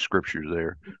cites the scriptures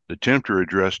there, the tempter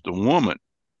addressed the woman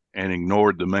and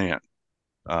ignored the man.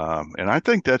 And I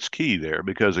think that's key there,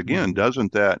 because again,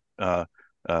 doesn't that that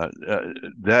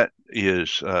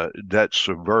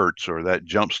subverts, or that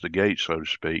jumps the gate, so to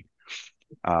speak.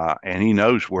 And he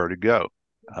knows where to go.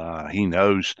 He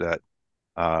knows that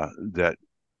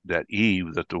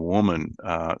Eve, that the woman,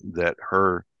 that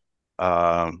her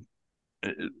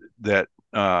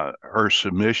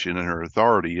submission and her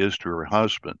authority is to her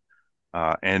husband.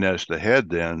 And as the head,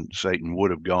 then Satan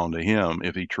would have gone to him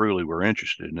if he truly were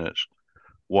interested in this.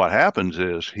 What happens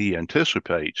is he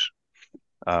anticipates,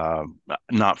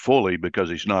 not fully because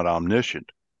he's not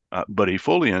omniscient, but he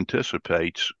fully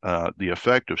anticipates the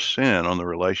effect of sin on the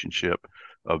relationship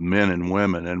of men and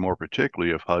women, and more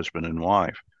particularly of husband and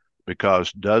wife.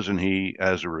 Because doesn't he,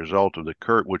 as a result of the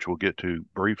curse, which we'll get to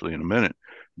briefly in a minute,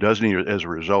 doesn't he, as a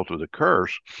result of the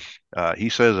curse, he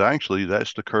says, actually,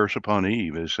 that's the curse upon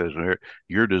Eve. It says,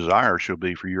 your desire shall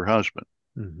be for your husband.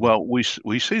 Mm-hmm. Well, we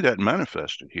see that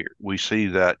manifested here. We see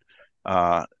that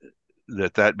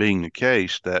that being the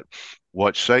case, that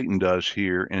what Satan does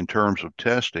here in terms of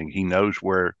testing, he knows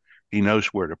where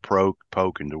to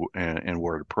poke and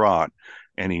where to prod,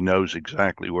 and he knows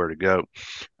exactly where to go.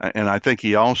 And I think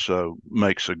he also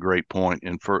makes a great point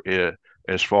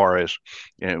as far as,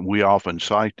 and we often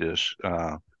cite this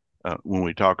when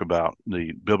we talk about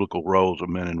the biblical roles of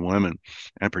men and women,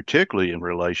 and particularly in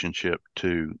relationship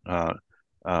to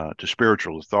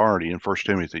spiritual authority in 1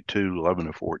 Timothy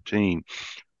 2:11-14.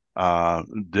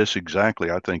 This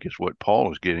exactly, I think, is what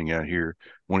Paul is getting at here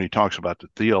when he talks about the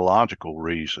theological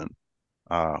reason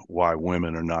why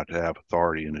women are not to have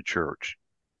authority in the church,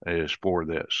 is for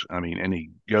this. I mean, and he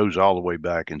goes all the way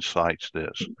back and cites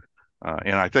this.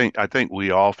 And I think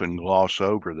we often gloss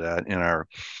over that in our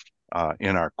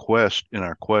quest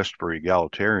for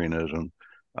egalitarianism.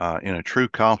 In a true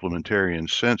complementarian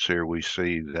sense, here we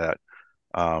see that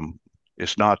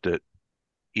it's not that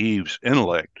Eve's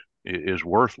intellect is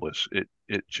worthless. It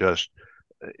just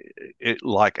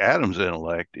like Adam's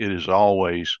intellect, it is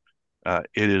always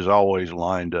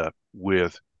lined up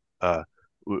with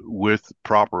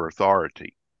proper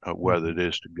authority, whether it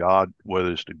is to God,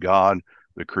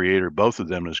 the Creator, both of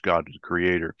them as God the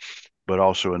Creator, but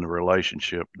also in the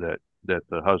relationship that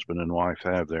the husband and wife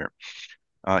have there.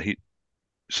 He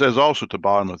says also at the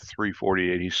bottom of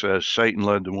 348, he says Satan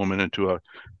led the woman into a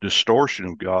distortion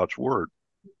of God's word.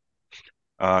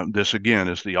 This again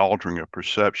is the altering of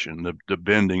perception, the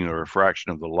bending or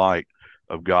refraction of the light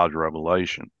of God's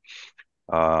revelation.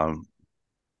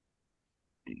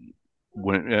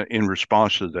 When in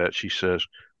response to that, she says,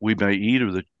 "We may eat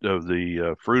of the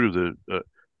fruit of the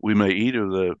we may eat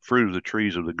of the fruit of the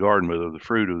trees of the garden, but of the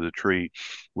fruit of the tree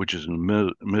which is in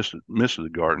the midst of the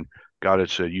garden, God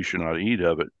had said, you should not eat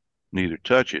of it, neither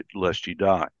touch it, lest ye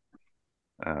die."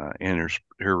 And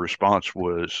her response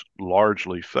was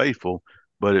largely faithful,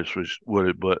 but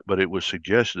it was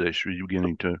suggested that she was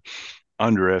beginning to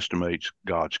underestimates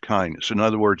God's kindness. In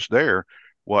other words,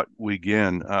 what we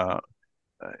again,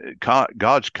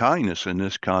 God's kindness in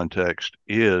this context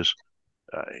is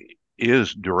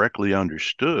directly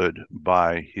understood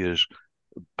by his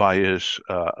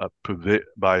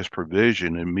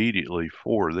provision immediately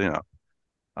for them.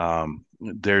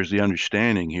 There's the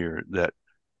understanding here that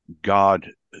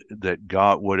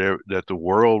the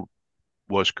world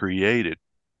was created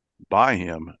by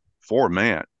him for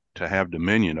man to have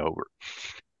dominion over,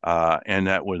 and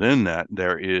that within that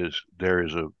there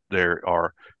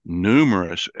are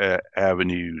numerous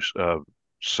avenues of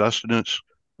sustenance,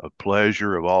 of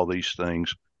pleasure, of all these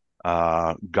things.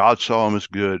 God saw them as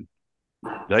good.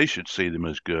 They should see them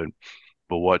as good.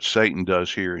 But what Satan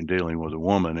does here in dealing with a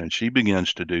woman, and she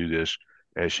begins to do this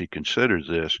as she considers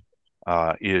this,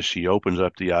 is she opens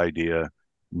up the idea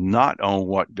not on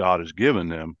what God has given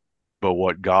them, but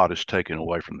what God has taken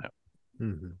away from them.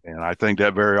 Mm-hmm. And I think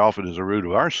that very often is the root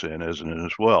of our sin, isn't it,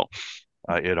 as well?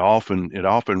 It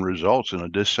often results in a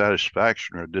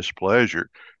dissatisfaction or displeasure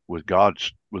with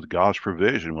God's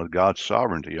provision, with God's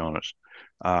sovereignty on us.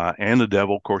 And the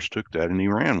devil, of course, took that and he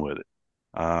ran with it.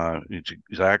 It's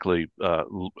exactly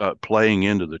playing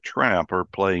into the trap or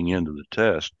playing into the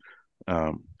test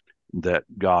that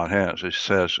God has. It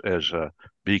says, as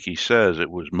Beeke says, it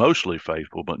was mostly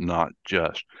faithful, but not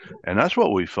just. And that's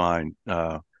what we find.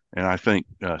 And I think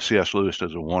C.S. Lewis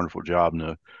does a wonderful job in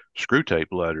the Screw Tape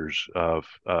Letters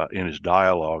in his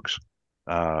dialogues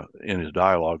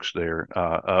there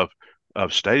of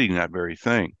stating that very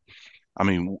thing. I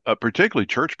mean, particularly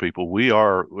church people,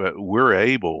 we're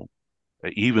able,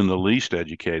 even the least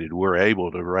educated, we're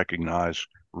able to recognize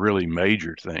really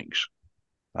major things.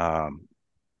 But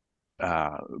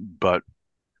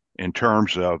in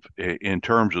terms of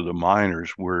the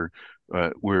minors, we're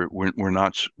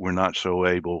not so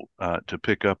able to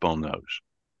pick up on those.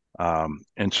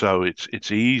 And so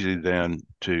it's easy then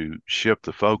to shift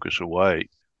the focus away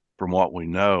from what we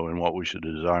know and what we should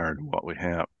desire and what we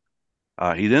have.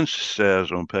 He then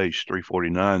says on page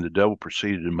 349, the devil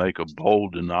proceeded to make a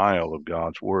bold denial of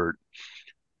God's word.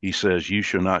 He says, "You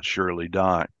shall not surely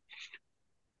die."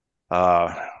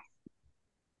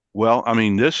 Well, I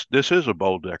mean, this is a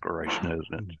bold declaration,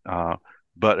 isn't it?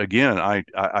 But again,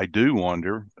 I do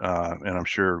wonder,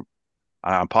 and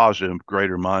I'm positive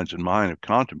greater minds than mine have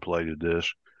contemplated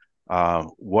this,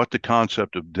 what the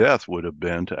concept of death would have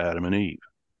been to Adam and Eve.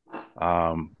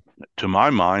 To my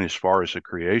mind, as far as the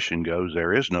creation goes,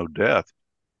 there is no death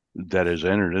that has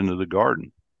entered into the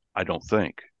garden. I don't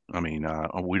think. I mean,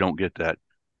 we don't get that.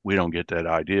 We don't get that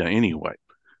idea anyway.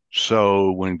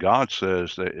 So when God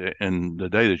says that, and the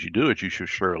day that you do it, you shall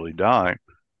surely die,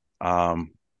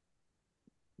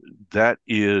 that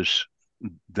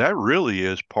really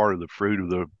is part of the fruit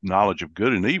of the knowledge of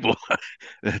good and evil.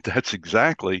 That's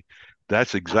exactly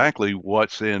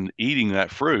what's in eating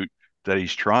that fruit that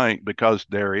he's trying, because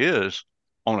there is,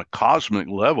 on a cosmic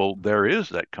level, there is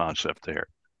that concept there.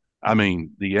 I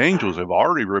mean, the angels have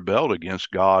already rebelled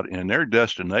against God, and their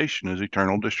destination is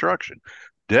eternal destruction.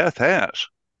 Death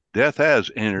has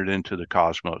entered into the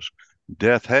cosmos.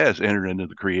 Death has entered into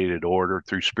the created order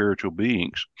through spiritual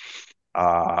beings.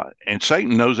 And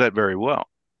Satan knows that very well.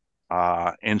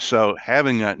 And so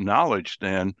having that knowledge,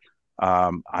 then,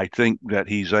 I think that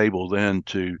he's able then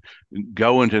to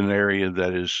go into an area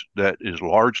that is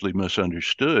largely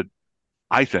misunderstood,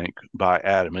 I think, by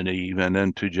Adam and Eve, and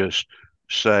then to just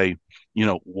say,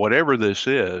 whatever this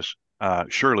is,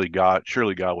 surely God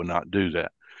would not do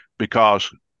that,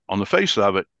 because on the face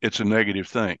of it, it's a negative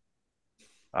thing.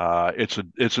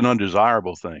 It's an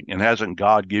undesirable thing. And hasn't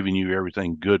God given you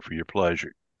everything good for your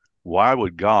pleasure? Why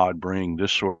would God bring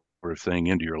this sort of thing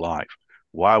into your life?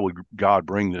 Why would God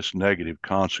bring this negative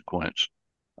consequence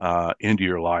into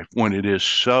your life when it is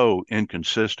so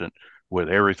inconsistent with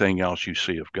everything else you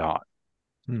see of God?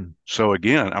 So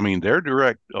again, I mean, their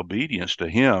direct obedience to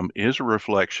him is a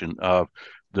reflection of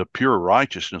the pure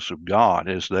righteousness of God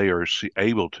as they are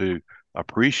able to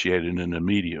appreciate it in an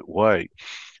immediate way.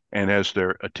 And as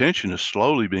their attention is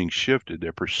slowly being shifted,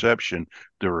 their perception,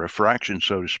 the refraction,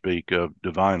 so to speak, of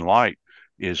divine light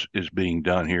is being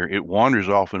done here. It wanders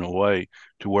off in a way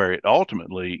to where it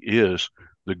ultimately is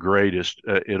the greatest.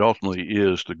 The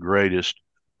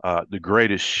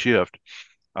greatest shift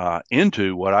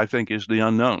into what I think is the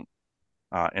unknown.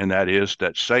 And that is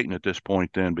that Satan at this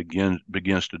point then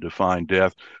begins to define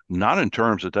death, not in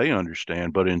terms that they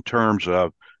understand, but in terms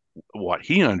of what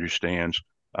he understands,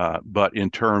 but in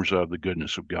terms of the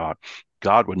goodness of God.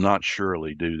 God would not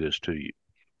surely do this to you.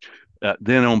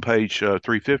 Then on page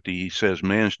 350, he says,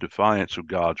 man's defiance of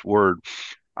God's word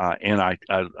And I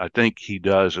think he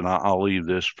does, and I'll leave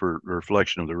this for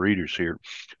reflection of the readers here.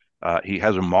 He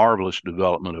has a marvelous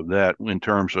development of that in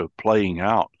terms of playing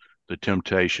out the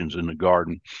temptations in the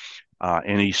garden.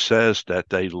 And he says that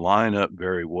they line up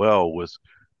very well with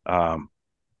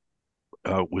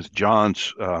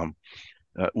John's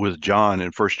with John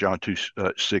in 1 John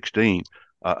 2:16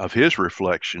 of his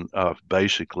reflection of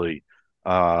basically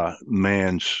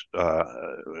man's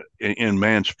in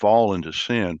man's fall into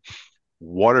sin.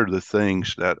 What are the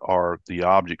things that are the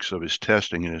objects of his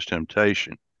testing and his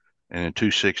temptation? And in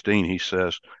 2:16 he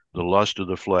says, the lust of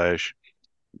the flesh,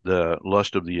 the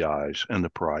lust of the eyes, and the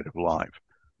pride of life.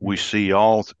 We see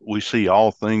all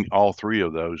three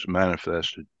of those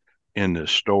manifested in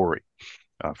this story.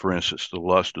 For instance, the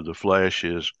lust of the flesh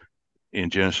is in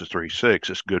Genesis 3:6,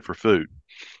 it's good for food.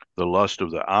 The lust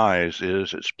of the eyes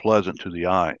is it's pleasant to the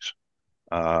eyes.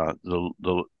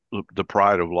 The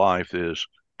pride of life is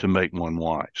to make one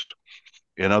wise.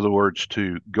 In other words,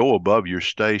 to go above your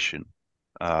station,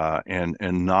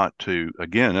 and not to,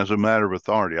 again, as a matter of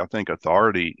authority. I think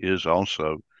authority is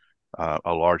also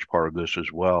a large part of this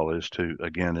as well. Is to,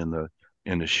 again,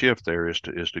 in the shift there is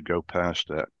to go past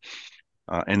that.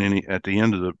 And then at the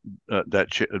end of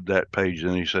that page,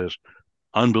 then he says,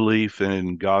 unbelief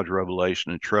in God's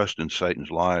revelation and trust in Satan's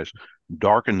lies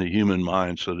darken the human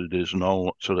mind so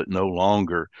that no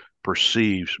longer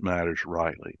perceives matters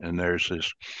rightly. And there's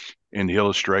this, in the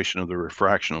illustration of the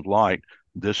refraction of light,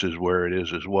 this is where it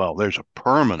is as well. There's a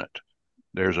permanent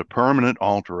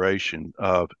alteration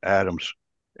of Adam's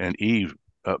and Eve,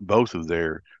 both of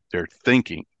their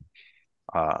thinking,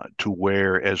 to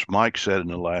where, as Mike said in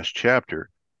the last chapter,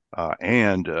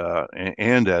 and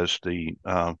as the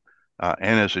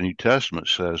New Testament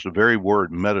says, the very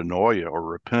word metanoia, or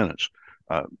repentance.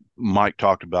 Mike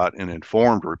talked about an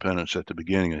informed repentance at the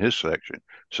beginning of his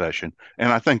session,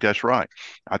 and I think that's right.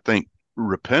 I think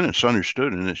repentance,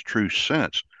 understood in its true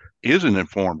sense, is an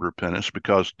informed repentance,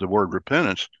 because the word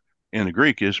repentance in the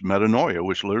Greek is metanoia,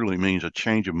 which literally means a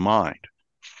change of mind.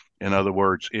 In other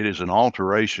words, it is an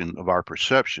alteration of our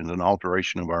perception, an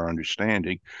alteration of our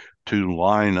understanding, to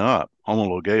line up,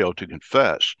 homologeo, to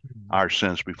confess our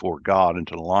sins before God and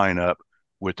to line up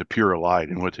with the pure light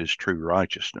and with his true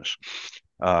righteousness.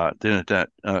 Then at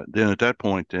that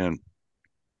point, then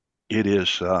it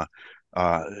is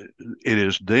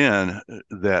then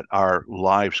that our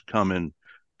lives come in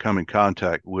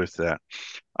contact with that.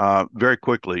 Very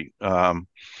quickly,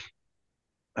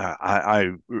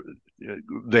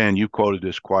 Van, you quoted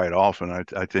this quite often.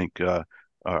 I think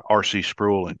R.C.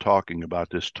 Sproul, in talking about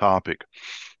this topic,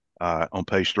 on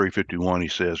page 351, he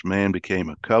says, man became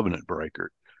a covenant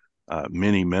breaker.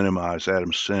 Many minimize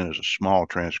Adam's sin as a small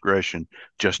transgression,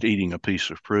 just eating a piece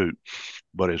of fruit.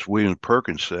 But as William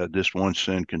Perkins said, this one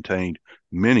sin contained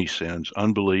many sins: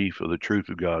 unbelief of the truth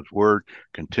of God's word,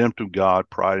 contempt of God,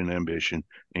 pride and ambition,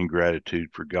 ingratitude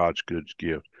for God's good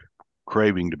gift,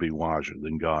 craving to be wiser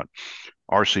than God.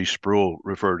 R.C. Sproul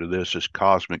referred to this as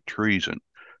cosmic treason.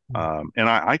 And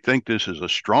I think this is a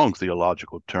strong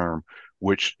theological term,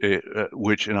 which,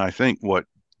 and I think what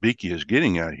Beeke is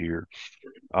getting at here,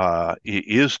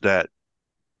 is that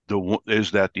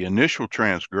the initial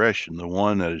transgression, the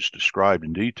one that is described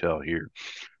in detail here,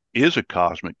 is a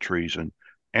cosmic treason,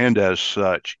 and as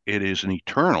such, it is an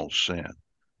eternal sin,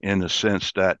 in the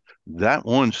sense that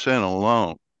one sin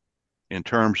alone, in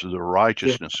terms of the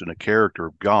righteousness and the character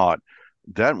of God,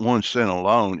 that one sin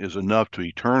alone is enough to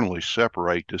eternally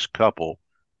separate this couple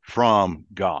from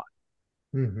God.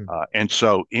 And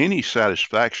so any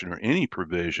satisfaction or any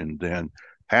provision then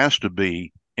has to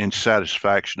be in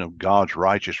satisfaction of God's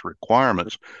righteous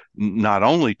requirements, not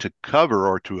only to cover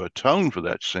or to atone for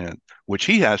that sin, which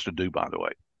he has to do, by the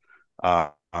way.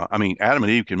 I mean, Adam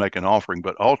and Eve can make an offering,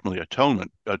 but ultimately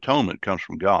atonement comes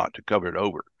from God to cover it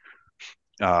over.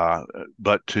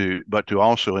 But to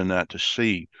also in that to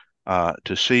see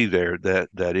there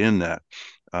that in that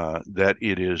that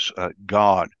it is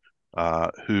God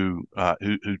who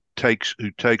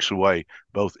takes away,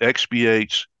 both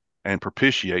expiates and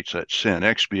propitiates that sin.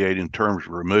 Expiate in terms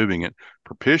of removing it,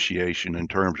 propitiation in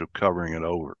terms of covering it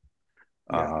over.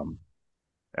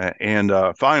 And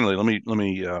finally, let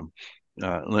me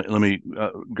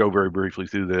go very briefly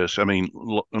through this. I mean,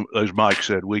 as Mike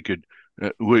said, we could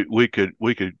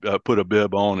put a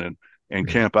bib on and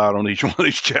camp out on each one of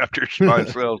these chapters by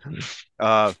ourselves.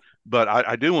 But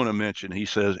I do want to mention, he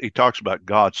talks about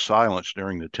God's silence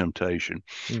during the temptation.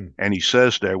 And he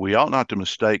says there, we ought not to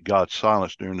mistake God's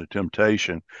silence during the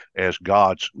temptation as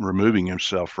God's removing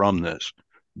himself from this.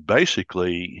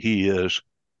 Basically, he is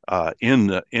in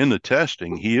the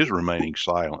testing, he is remaining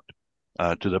silent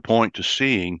to the point to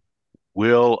seeing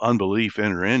will unbelief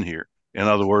enter in here? In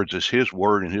other words, is his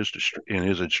word and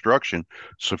his instruction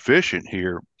sufficient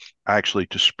here, actually,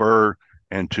 to spur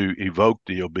and to evoke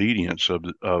the obedience of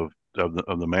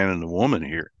the man and the woman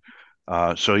here?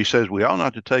 So he says we ought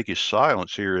not to take his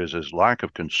silence here as his lack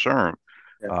of concern.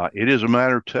 It is a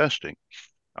matter of testing.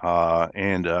 He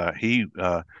and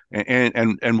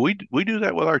we do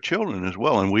that with our children as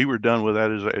well, and we were done with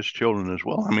that as children as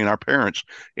well. I mean, our parents,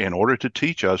 in order to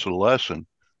teach us a lesson,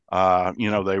 they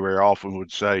very often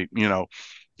would say,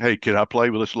 hey, can I play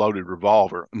with this loaded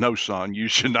revolver? No, son, you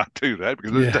should not do that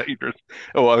because it's dangerous.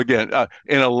 Well, again,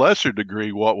 in a lesser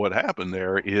degree, what would happen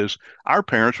there is our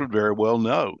parents would very well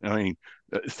know. I mean,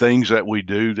 things that we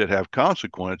do that have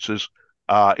consequences.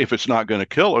 If it's not going to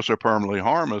kill us or permanently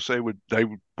harm us, they would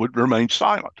remain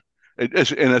silent. And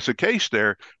it's a case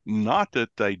there, not that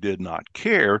they did not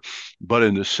care, but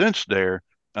in the sense there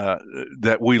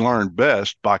that we learn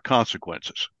best by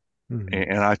consequences. Mm-hmm.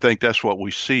 And I think that's what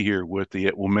we see here with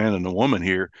the man and the woman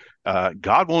here.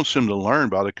 God wants them to learn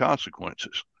by the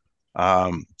consequences.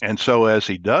 And so as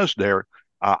he does there,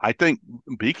 I think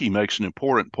Beeke makes an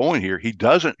important point here. He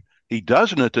doesn't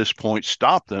at this point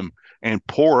stop them and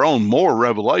pour on more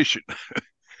revelation.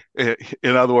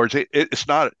 In other words, it's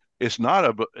not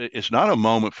a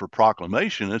moment for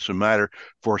proclamation. It's a matter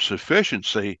for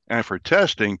sufficiency and for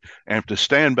testing, and to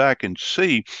stand back and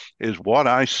see, is what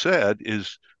I said,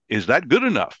 is that good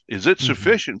enough? Is it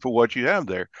sufficient for what you have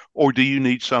there, or do you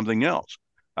need something else?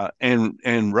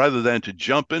 And rather than to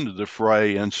jump into the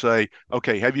fray and say,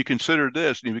 okay, have you considered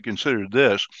this? Have you considered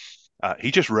this?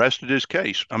 He just rested his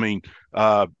case. I mean,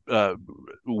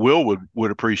 Will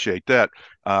would appreciate that.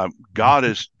 God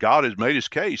has made his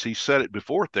case. He said it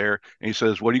before it there, and he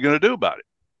says, "What are you going to do about it?"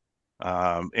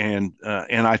 And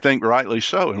I think rightly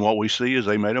so. And what we see is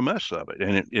they made a mess of it,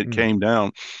 and it came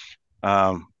down.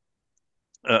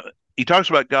 He talks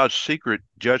about God's secret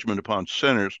judgment upon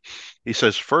sinners. He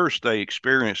says, first they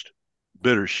experienced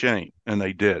bitter shame, and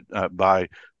they did by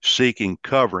seeking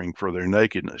covering for their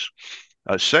nakedness.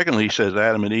 Secondly, he says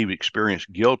Adam and Eve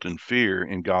experienced guilt and fear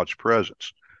in God's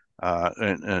presence.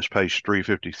 And it's page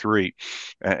 353.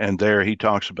 And there he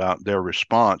talks about their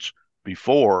response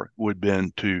before would have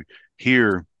been to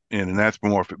hear in an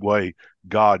anthropomorphic way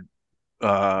God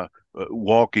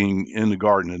walking in the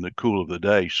garden in the cool of the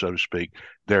day, so to speak.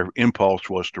 Their impulse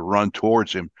was to run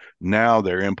towards him. Now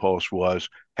their impulse was,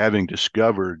 having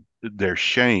discovered their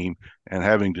shame and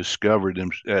having discovered them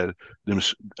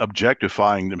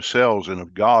objectifying themselves and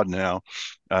of God now,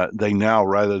 they now,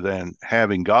 rather than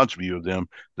having God's view of them,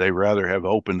 they rather have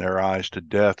opened their eyes to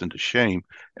death and to shame,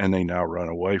 and they now run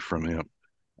away from him.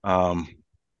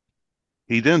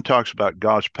 He then talks about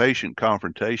God's patient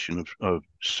confrontation of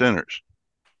sinners.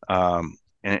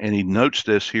 And he notes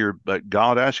this here, but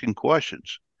God asking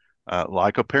questions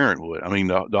like a parent would. I mean,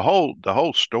 the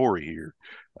whole story here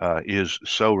is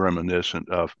so reminiscent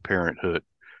of parenthood,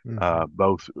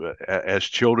 both as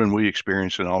children we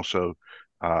experience and also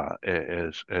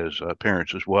as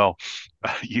parents as well.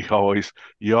 You always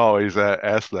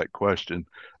ask that question.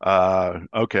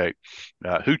 Okay,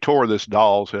 who tore this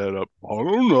doll's head up? I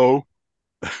don't know.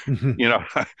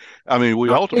 I mean, we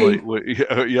ultimately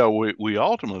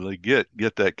get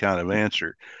that kind of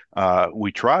answer.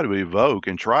 We try to evoke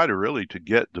and try to really to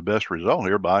get the best result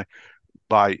here by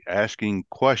asking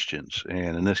questions,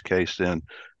 and in this case, then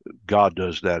God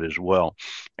does that as well.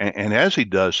 And as he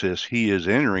does this, he is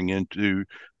entering into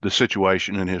the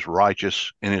situation in his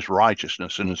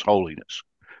righteousness, and his holiness.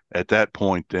 At that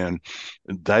point, then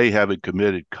they having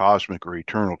committed cosmic or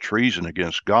eternal treason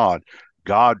against God.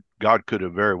 God could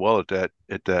have very well at that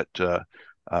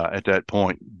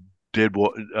point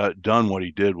done what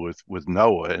he did with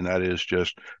Noah, and that is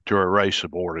just to erase the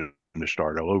board and to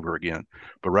start all over again.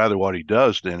 But rather, what he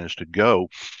does then is to go,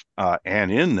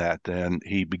 and in that, then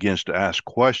he begins to ask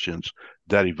questions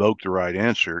that evoke the right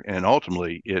answer, and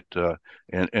ultimately it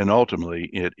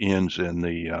ends in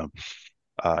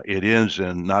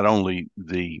not only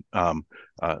the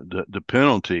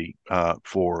penalty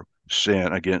for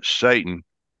sin against Satan,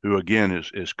 who again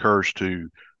is cursed to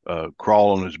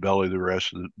crawl on his belly the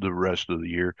rest of the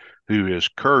year, who is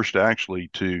cursed actually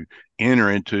to enter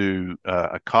into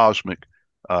a cosmic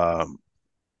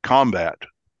combat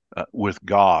with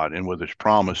God and with his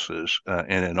promises,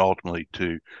 and then ultimately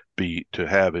to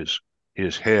have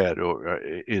his head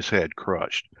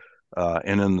crushed.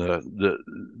 And then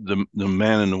the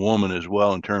man and the woman as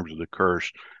well, in terms of the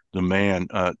curse, the man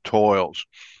toils.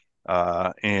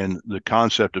 And the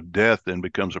concept of death then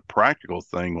becomes a practical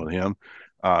thing with him,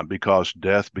 because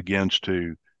death begins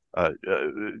to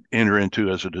enter into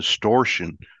as a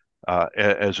distortion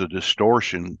as a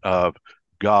distortion of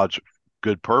God's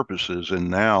good purposes. And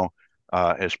now,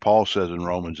 as Paul says in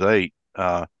Romans 8,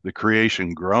 the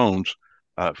creation groans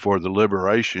for the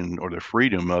liberation or the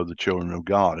freedom of the children of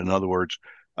God. In other words,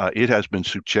 it has been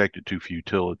subjected to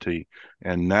futility.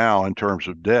 And now, in terms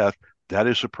of death, that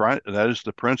is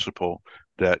the principle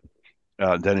that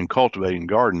that in cultivating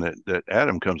garden that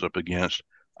Adam comes up against,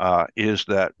 is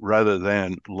that rather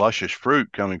than luscious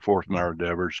fruit coming forth from our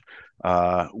endeavors,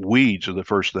 weeds are the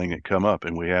first thing that come up,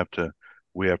 and we have to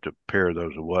pare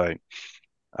those away.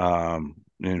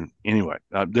 And anyway,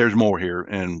 there's more here,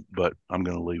 but I'm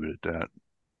going to leave it at that.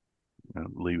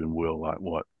 Leaving Will like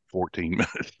what 14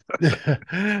 minutes.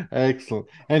 Excellent.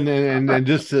 And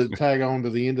just to tag on to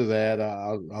the end of that,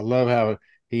 I love how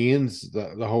he ends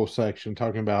the whole section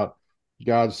talking about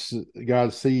God's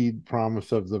seed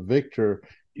promise of the victor.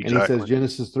 Exactly. And he says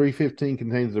Genesis 3:15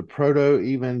 contains the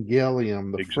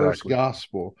proto-evangelium, the first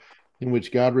gospel in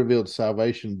which God revealed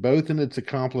salvation, both in its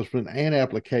accomplishment and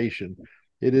application.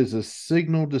 It is a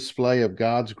signal display of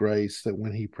God's grace that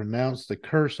when he pronounced the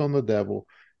curse on the devil,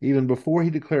 even before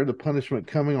he declared the punishment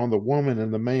coming on the woman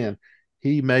and the man,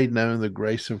 he made known the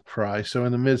grace of Christ. So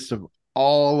in the midst of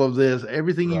all of this,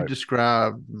 everything you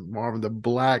described, Marvin, the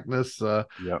blackness,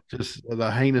 just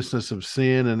the heinousness of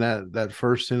sin and that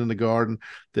first sin in the garden,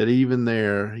 that even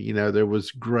there, there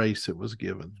was grace that was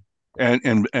given.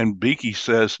 And Beeke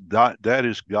says that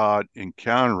is God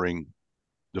encountering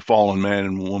the fallen man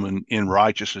and woman in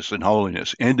righteousness and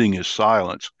holiness, ending his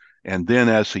silence. And then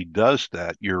as he does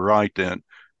that, you're right, then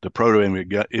the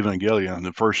proto-evangelion,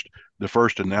 the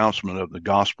first announcement of the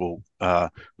gospel,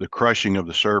 the crushing of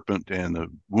the serpent and the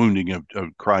wounding of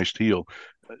Christ's heel,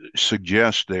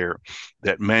 suggests there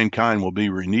that mankind will be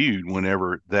renewed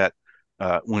whenever the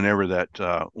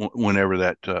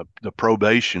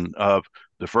probation of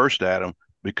the first Adam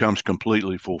becomes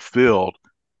completely fulfilled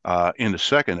in the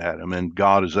second Adam, and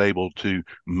God is able to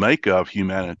make of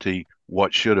humanity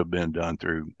what should have been done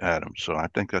through Adam. So I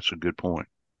think that's a good point.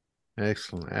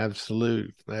 Excellent.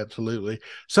 Absolutely.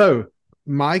 So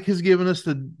Mike has given us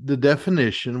the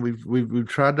definition. We've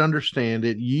tried to understand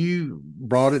it. You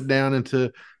brought it down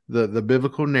into the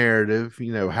biblical narrative,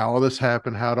 how all this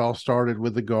happened, how it all started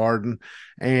with the garden.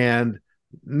 And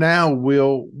now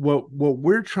what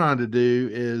we're trying to do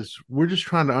is we're just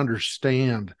trying to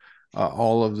understand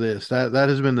all of this. That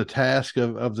has been the task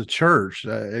of the church.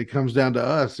 It comes down to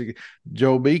us.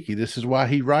 Joel Beeke, this is why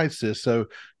he writes this, so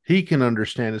he can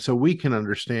understand it, so we can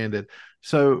understand it.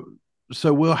 So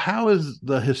Will, how is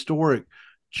the historic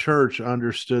church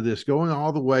understood this, going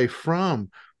all the way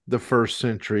from the first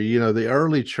century, the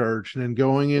early church, and then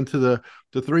going into the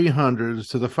 300s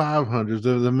to the 500s,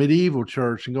 the medieval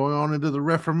church, and going on into the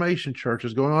Reformation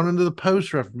churches, going on into the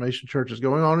post-Reformation churches,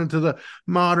 going on into the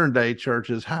modern day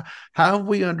churches? How have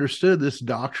we understood this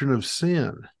doctrine of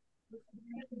sin?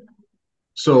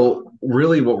 So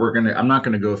really I'm not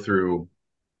going to go through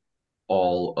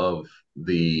all of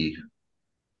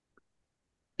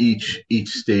each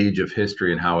stage of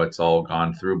history and how it's all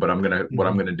gone through, but what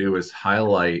I'm gonna do is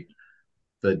highlight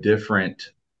the different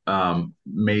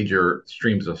major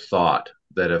streams of thought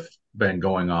that have been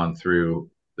going on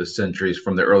through the centuries,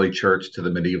 from the early church to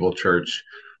the medieval church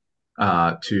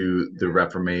to the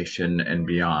Reformation and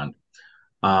beyond.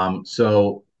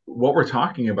 So what we're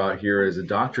talking about here is a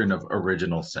doctrine of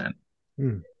original sin.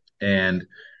 And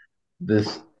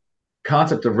this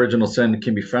concept of original sin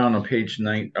can be found on page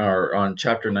 9, or on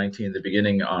chapter 19, the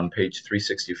beginning on page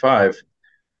 365.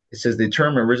 It says the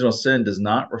term original sin does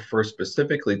not refer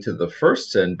specifically to the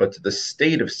first sin, but to the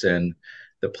state of sin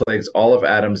that plagues all of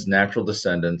Adam's natural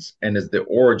descendants and is the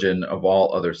origin of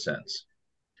all other sins.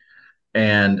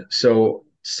 And so,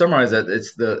 to summarize that,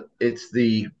 it's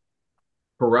the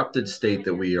corrupted state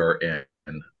that we are in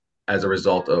as a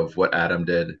result of what Adam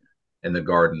did in the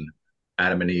garden.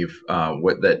 Adam and Eve, Marvin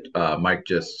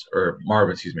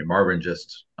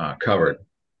just covered.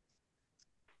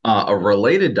 A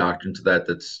related doctrine to that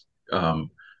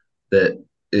that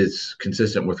is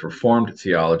consistent with Reformed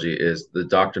theology is the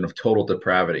doctrine of total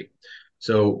depravity.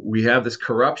 So we have this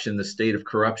corruption, the state of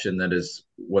corruption that is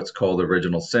what's called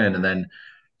original sin, and then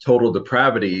total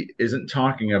depravity isn't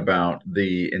talking about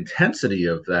the intensity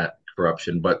of that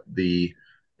corruption, but the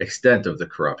extent of the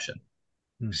corruption.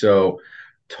 So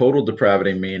total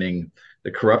depravity meaning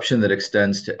the corruption that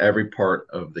extends to every part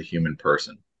of the human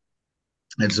person.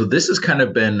 And so this has kind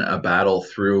of been a battle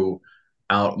throughout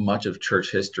much of church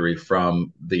history,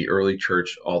 from the early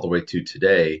church all the way to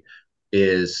today,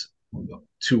 is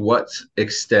to what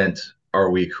extent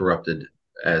are we corrupted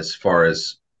as far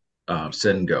as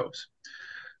sin goes.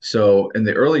 So in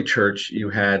the early church, you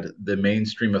had the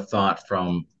mainstream of thought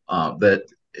from that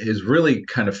is really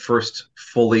kind of first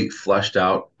fully fleshed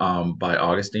out by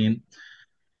Augustine.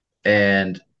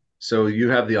 And so you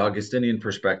have the Augustinian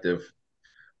perspective,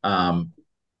 um,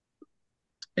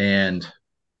 and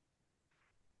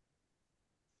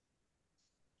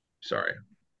sorry,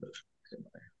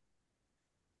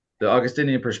 the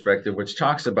Augustinian perspective, which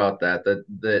talks about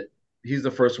that he's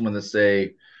the first one to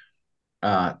say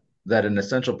uh, that an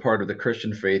essential part of the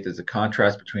Christian faith is the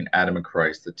contrast between Adam and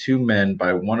Christ, the two men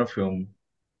by one of whom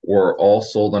were all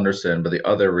sold under sin, but the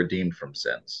other redeemed from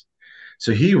sins.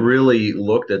 So he really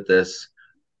looked at this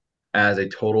as a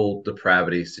total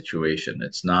depravity situation.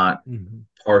 It's not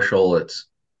partial. It's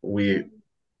we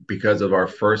because of our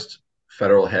first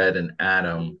federal head in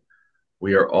Adam,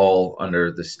 we are all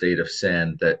under the state of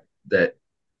sin that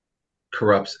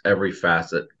corrupts every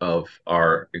facet of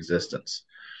our existence.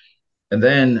 And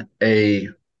then a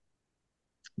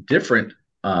different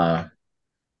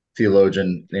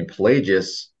theologian named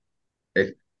Pelagius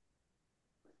it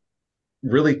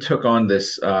really took on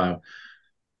this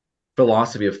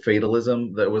philosophy of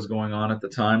fatalism that was going on at the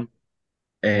time.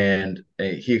 And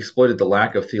he exploited the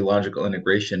lack of theological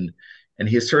integration. And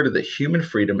he asserted that human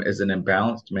freedom is an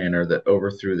imbalanced manner that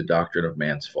overthrew the doctrine of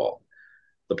man's fall.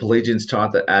 The Pelagians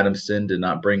taught that Adam's sin did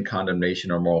not bring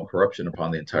condemnation or moral corruption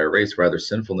upon the entire race. Rather,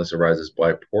 sinfulness arises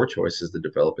by poor choices that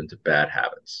develop into bad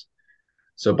habits.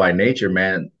 So, by nature,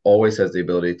 man always has the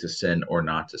ability to sin or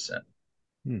not to sin.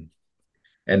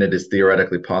 And it is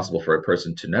theoretically possible for a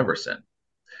person to never sin.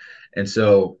 And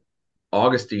so,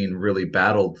 Augustine really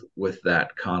battled with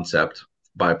that concept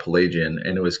by Pelagian,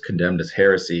 and it was condemned as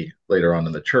heresy later on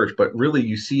in the church. But really,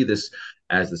 you see this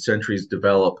as the centuries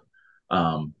develop.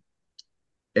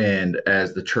 And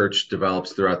as the church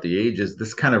develops throughout the ages,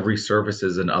 this kind of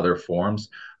resurfaces in other forms.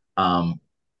 And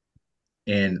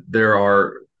there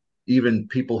are even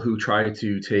people who try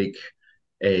to take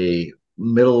a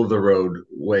middle of the road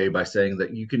way by saying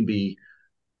that you can be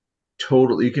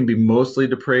mostly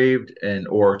depraved and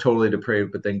or totally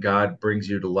depraved, but then God brings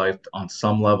you to life on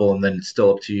some level, and then it's still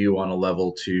up to you on a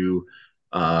level to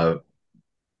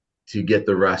get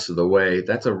the rest of the way.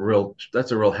 That's a real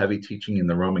heavy teaching in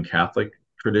the Roman Catholic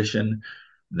tradition,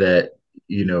 that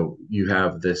you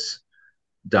have this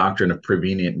doctrine of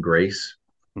prevenient grace,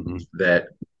 that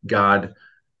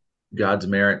God's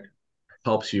merit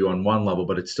helps you on one level,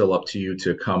 but it's still up to you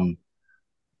to come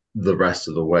the rest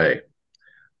of the way.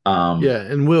 Yeah,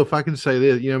 and Will, if I can say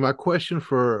this, my question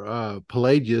for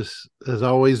Pelagius has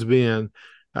always been,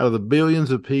 out of the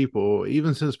billions of people,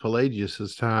 even since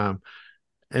Pelagius's time,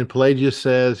 and Pelagius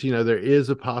says, there is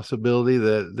a possibility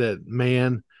that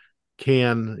man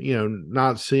can,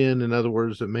 not sin. In other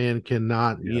words, that man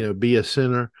cannot, be a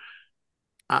sinner.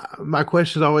 My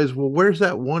question is always, well, where's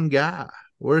that one guy?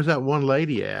 Where's that one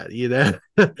lady at? Yeah.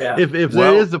 If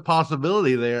there is a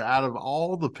possibility there, out of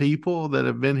all the people that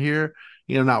have been here,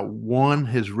 not one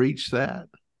has reached that.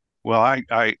 Well,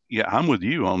 I'm with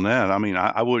you on that. I mean,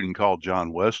 I wouldn't call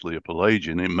John Wesley a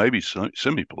Pelagian. It may be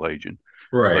semi-Pelagian,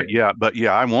 right? But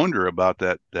I wonder about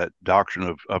that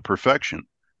doctrine of perfection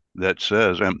that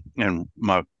says, and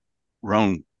my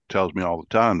Roan tells me all the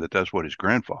time that that's what his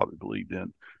grandfather believed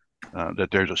in, that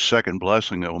there's a second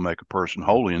blessing that will make a person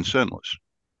holy and sinless.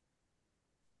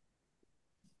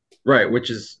 Right, which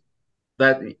is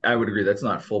that I would agree. That's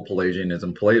not full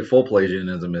Pelagianism. Full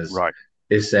Pelagianism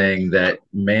is saying that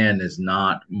man is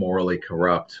not morally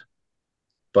corrupt,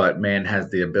 but man has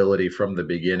the ability from the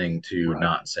beginning to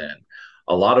not sin.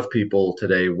 A lot of people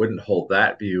today wouldn't hold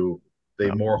that view. They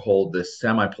more hold this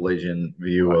semi-Pelagian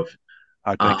view of,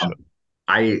 I think so.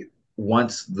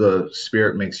 Once the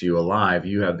Spirit makes you alive,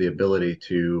 you have the ability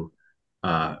to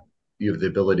to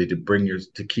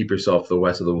keep yourself the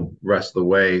rest of the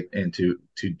way, and to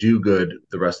do good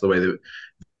the rest of the way.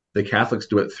 The Catholics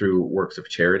do it through works of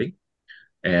charity,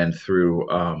 and through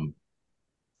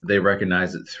they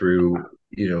recognize it through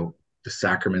the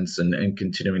sacraments, and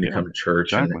continuing to come to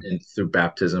church, and through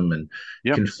baptism and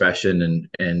confession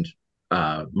and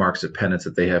marks of penance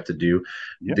that they have to do.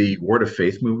 The Word of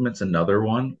Faith movement's another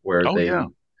one where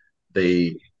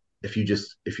they if you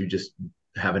just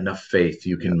have enough faith,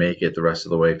 you can make it the rest of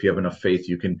the way. If you have enough faith,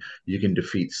 you can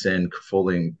defeat sin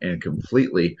fully and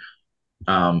completely.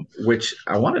 Which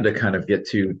I wanted to kind of get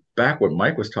to back what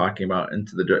Mike was talking about in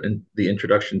the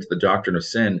introduction to the doctrine of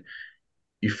sin.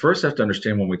 You first have to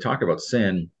understand, when we talk about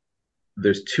sin,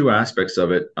 there's two aspects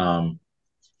of it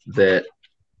that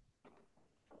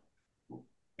I'm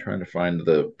trying to find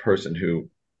the person who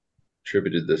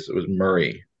attributed this. It was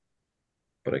Murray,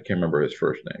 but I can't remember his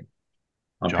first name.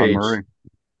 On John page, Murray.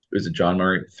 is it John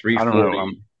Murray? 340. I don't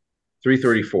know.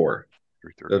 334,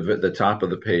 330. the top of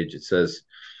the page. It says,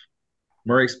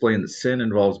 Murray explained that sin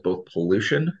involves both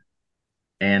pollution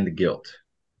and guilt.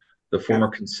 The former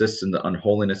consists in the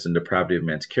unholiness and depravity of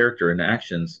man's character and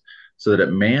actions, so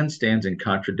that man stands in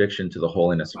contradiction to the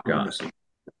holiness of God.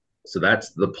 So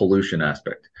that's the pollution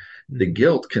aspect. The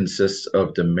guilt consists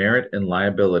of demerit and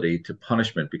liability to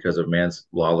punishment because of man's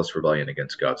lawless rebellion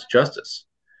against God's justice.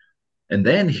 And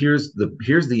then here's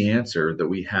the answer that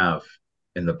we have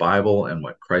in the Bible and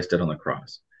what Christ did on the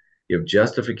cross. You have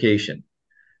justification.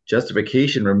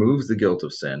 Justification removes the guilt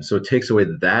of sin, so it takes away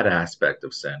that aspect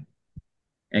of sin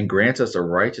and grants us a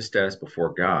righteous status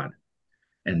before God.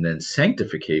 And then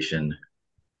sanctification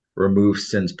removes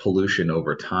sin's pollution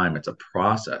over time. It's a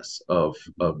process of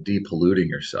depolluting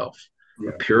yourself,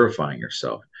 of purifying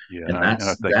yourself. Yeah, and I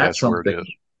think that's something, where it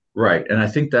is. Right. And I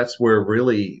think that's where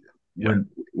really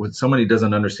when somebody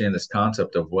doesn't understand this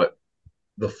concept of what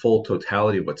the full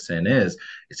totality of what sin is,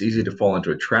 it's easy to fall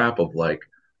into a trap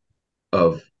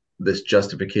of this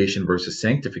justification versus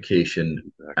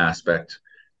sanctification aspect.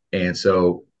 And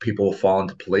so people fall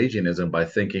into Pelagianism by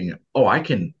thinking, oh, I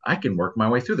can work my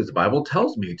way through this. The Bible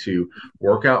tells me to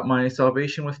work out my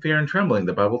salvation with fear and trembling.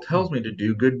 The Bible tells me to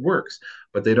do good works,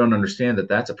 but they don't understand that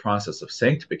that's a process of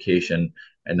sanctification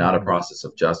and not a process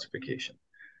of justification.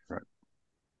 Right.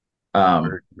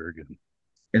 Very, very good.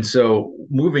 And so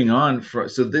moving on from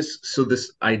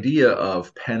this idea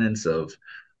of penance of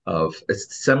a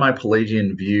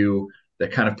semi-Pelagian view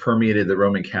that kind of permeated the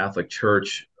Roman Catholic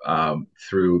Church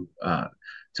through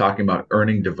talking about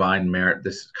earning divine merit,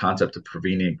 this concept of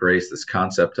prevenient grace, this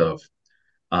concept of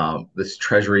this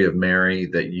treasury of Mary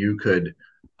that you could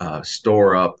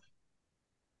store up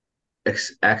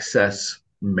excess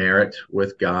merit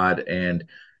with God and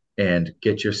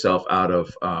get yourself out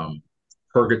of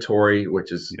purgatory,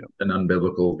 which is an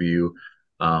unbiblical view.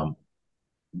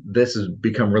 This has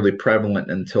become really prevalent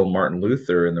until Martin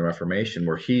Luther in the Reformation,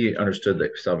 where he understood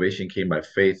that salvation came by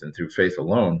faith and through faith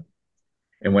alone.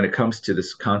 And when it comes to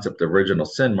this concept of original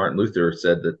sin, Martin Luther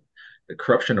said that the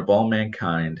corruption of all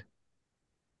mankind,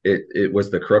 it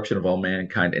was the corruption of all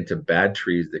mankind into bad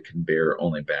trees that can bear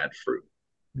only bad fruit.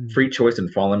 Free choice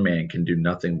and fallen man can do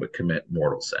nothing but commit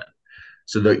mortal sin.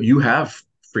 So that you have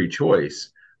free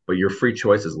choice, but your free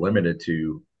choice is limited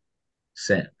to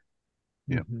sin.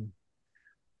 Yeah.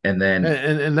 And then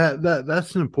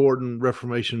that's an important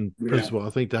Reformation principle, I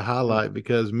think, to highlight,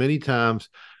 because many times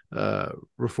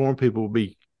Reformed people will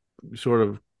be sort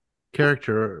of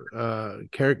caricatured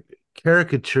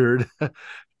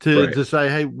to say,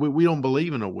 hey, we don't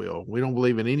believe in a will. We don't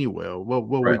believe in any will. Well,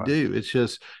 we do. It's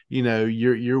just,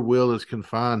 your will is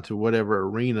confined to whatever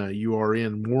arena you are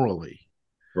in morally.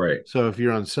 Right. So if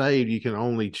you're unsaved, you can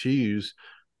only choose,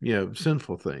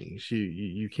 sinful things.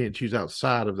 You can't choose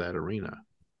outside of that arena.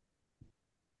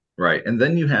 Right. And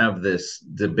then you have this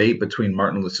debate between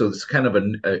Martin Luther. So it's kind of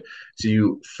so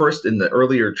you first in the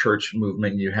earlier church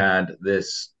movement, you had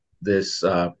this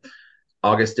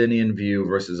Augustinian view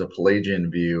versus a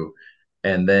Pelagian view.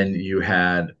 And then you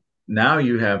have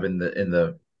in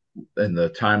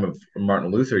the time of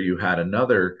Martin Luther, you had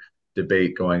another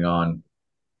debate going on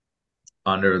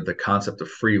under the concept of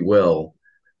free will.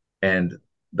 And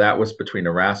that was between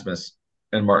Erasmus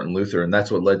and Martin Luther. And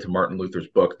that's what led to Martin Luther's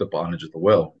book, The Bondage of the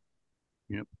Will.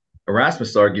 Yep.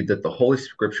 Erasmus argued that the Holy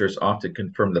Scriptures often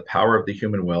confirm the power of the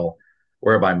human will,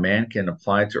 whereby man can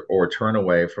apply to or turn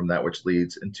away from that which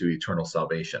leads into eternal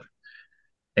salvation.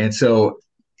 And so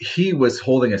he was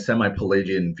holding a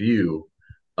semi-Pelagian view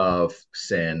of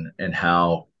sin and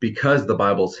how, because the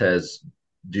Bible says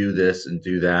do this and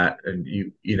do that, and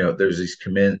there's these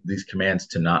commands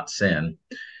to not sin,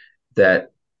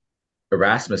 that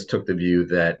Erasmus took the view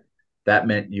that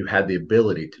meant you had the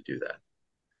ability to do that.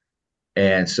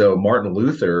 And so Martin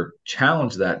Luther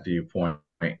challenged that viewpoint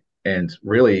and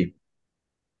really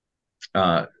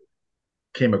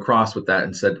came across with that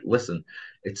and said, listen,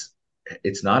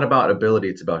 it's not about ability,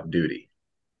 it's about duty.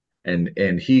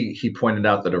 And he pointed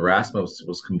out that Erasmus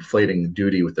was conflating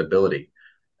duty with ability.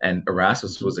 And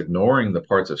Erasmus was ignoring the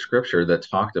parts of Scripture that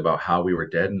talked about how we were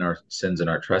dead in our sins and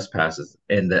our trespasses,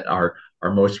 and that our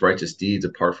most righteous deeds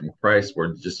apart from Christ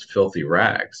were just filthy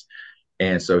rags.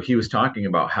 And so he was talking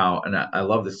about how, and I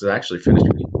love this, I actually finished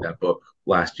reading that book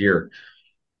last year.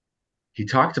 He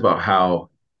talked about how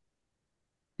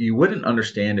you wouldn't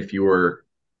understand if you were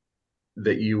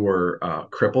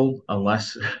crippled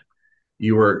unless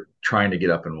you were trying to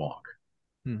get up and walk,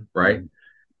 right?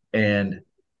 And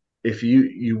if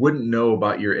you wouldn't know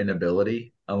about your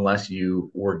inability unless you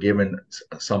were given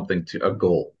something, to a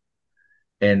goal.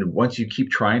 And once you keep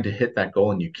trying to hit that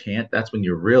goal and you can't, that's when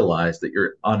you realize that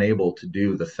you're unable to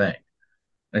do the thing.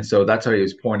 And so that's how he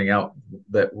was pointing out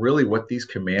that really what these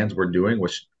commands were doing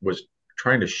was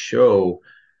trying to show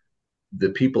the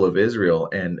people of Israel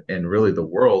and really the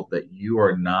world that you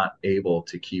are not able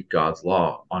to keep God's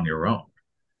law on your own.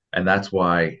 And that's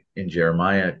why in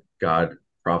Jeremiah, God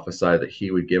prophesied that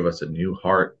he would give us a new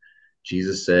heart.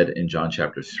 Jesus said in John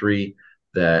chapter 3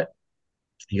 that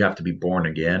you have to be born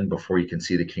again before you can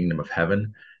see the kingdom of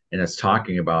heaven. And it's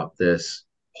talking about this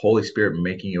Holy Spirit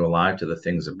making you alive to the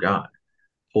things of God.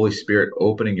 Holy Spirit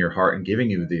opening your heart and giving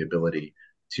you the ability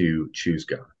to choose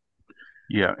God.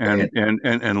 Yeah,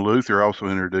 and Luther also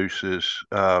introduces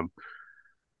the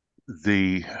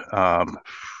I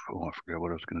forget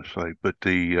what I was going to say, but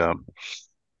the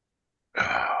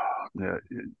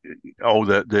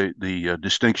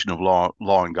distinction of law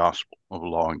and gospel, of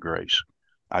law and grace.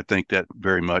 I think that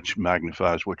very much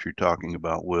magnifies what you're talking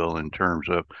about, Will, in terms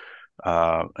of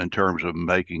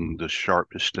making the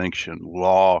sharp distinction.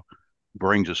 Law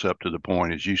brings us up to the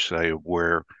point, as you say, of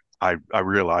where I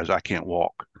realize I can't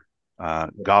walk.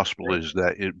 Gospel is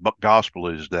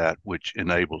that which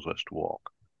enables us to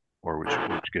walk, or which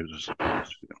gives us the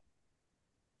peace.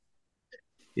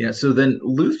 Yeah. So then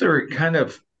Luther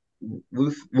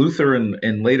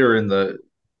and later in the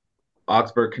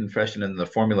Augsburg Confession and the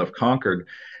Formula of Concord,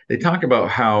 they talk about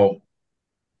how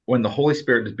when the Holy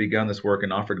Spirit has begun this work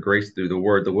and offered grace through the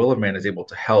word, the will of man is able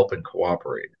to help and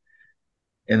cooperate.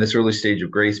 In this early stage of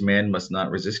grace, man must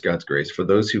not resist God's grace. For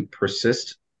those who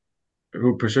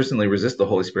persistently resist the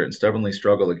Holy Spirit and stubbornly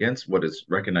struggle against what is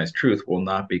recognized truth will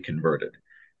not be converted.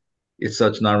 It's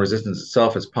such non-resistance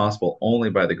itself is possible only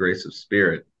by the grace of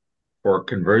Spirit, for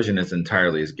conversion is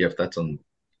entirely his gift. That's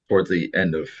towards the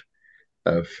end of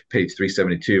page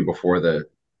 372 before the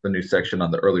new section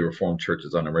on the early Reformed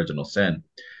churches on original sin.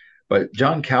 But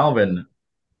John Calvin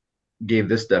gave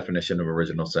this definition of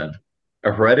original sin: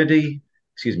 hereditary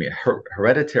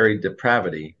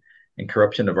depravity and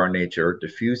corruption of our nature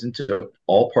diffused into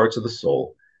all parts of the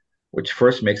soul, which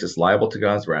first makes us liable to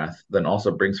God's wrath, then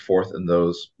also brings forth in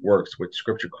those works which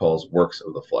Scripture calls works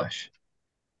of the flesh.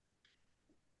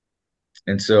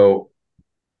 And so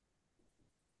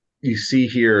you see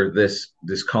here this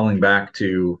calling back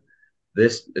to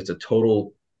this. It's a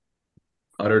total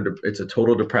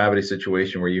depravity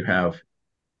situation where you have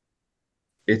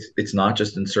it's not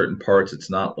just in certain parts. It's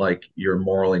not like you're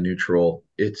morally neutral.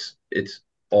 It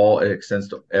extends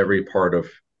to every part of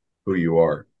who you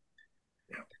are.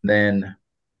 Then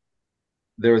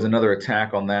there was another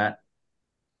attack on that,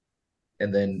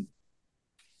 and then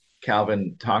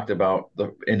Calvin talked about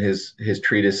in his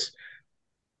treatise,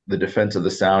 The Defense of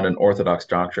the Sound and Orthodox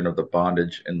Doctrine of the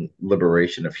Bondage and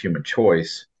Liberation of Human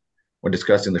Choice. When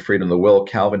discussing the freedom of the will,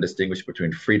 Calvin distinguished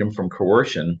between freedom from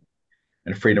coercion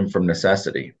and freedom from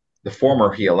necessity. The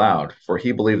former he allowed, for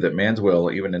he believed that man's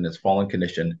will, even in his fallen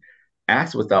condition,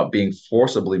 acts without being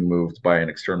forcibly moved by an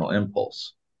external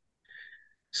impulse.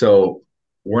 So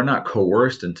we're not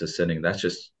coerced into sinning. That's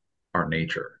just our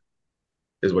nature,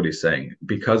 is what he's saying.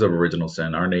 Because of original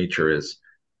sin, our nature is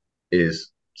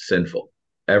sinful.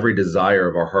 Every desire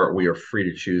of our heart, we are free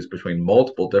to choose between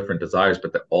multiple different desires,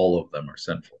 but that all of them are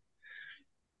sinful.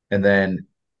 And then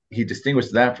he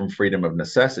distinguished that from freedom of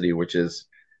necessity, which is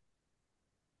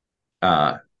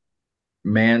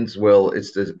man's will.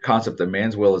 It's the concept that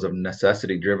man's will is of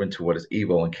necessity driven to what is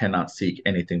evil and cannot seek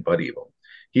anything but evil.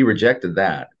 He rejected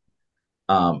that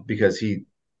because he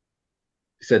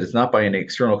said it's not by any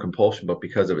external compulsion, but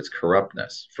because of its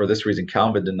corruptness. For this reason,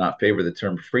 Calvin did not favor the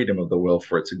term freedom of the will,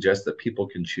 for it suggests that people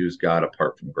can choose God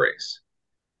apart from grace.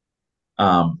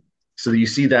 So you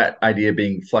see that idea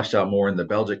being fleshed out more in the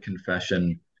Belgic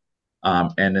Confession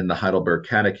and in the Heidelberg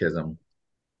Catechism.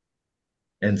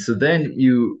 And so then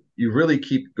you really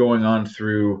keep going on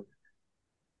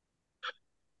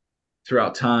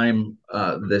throughout time,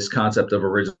 this concept of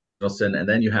original sin, and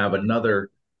then you have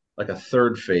a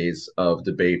third phase of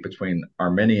debate between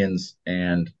Arminians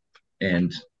and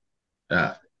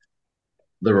the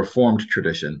Reformed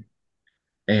tradition.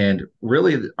 And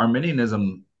really,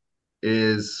 Arminianism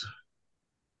is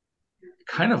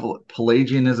kind of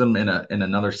Pelagianism in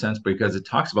another sense, because it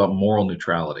talks about moral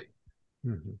neutrality.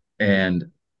 Mm-hmm.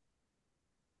 And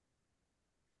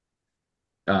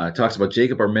it talks about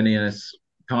Jacob Arminius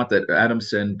taught that Adam's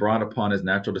sin brought upon his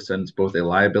natural descendants both a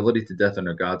liability to death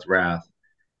under God's wrath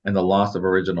and the loss of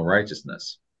original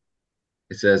righteousness.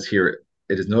 It says here,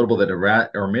 it is notable that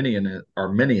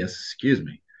Arminius,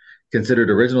 considered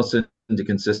original sin to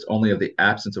consist only of the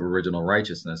absence of original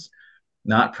righteousness,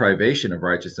 not privation of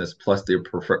righteousness plus the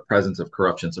presence of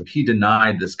corruption. So he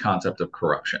denied this concept of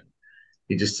corruption.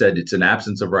 He just said it's an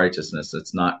absence of righteousness.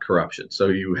 It's not corruption. So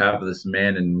you have this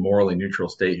man in morally neutral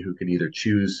state who could either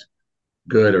choose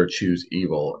good or choose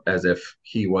evil, as if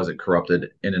he wasn't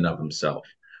corrupted in and of himself.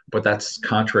 But that's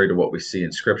contrary to what we see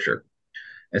in Scripture.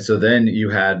 And so then you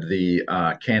had the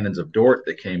canons of Dort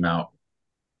that came out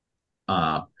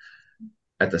uh,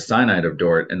 at the Synod of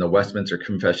Dort and the Westminster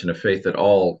Confession of Faith that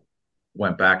all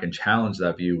went back and challenged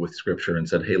that view with Scripture and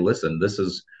said, "Hey, listen, this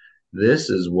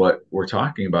is what we're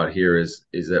talking about here is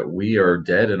that we are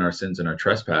dead in our sins and our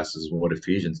trespasses, what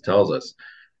Ephesians tells us,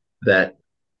 that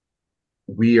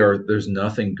there's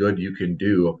nothing good you can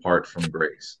do apart from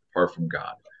grace, apart from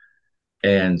God."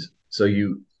 And so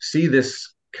you see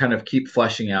this kind of keep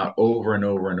fleshing out over and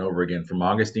over and over again, from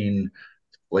Augustine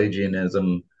to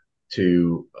Pelagianism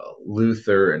to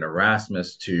Luther and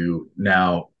Erasmus to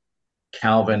now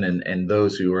Calvin and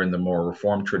those who are in the more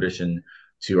Reformed tradition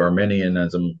to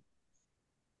Arminianism.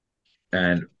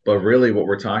 But really what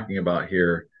we're talking about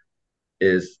here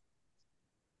is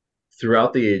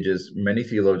throughout the ages, many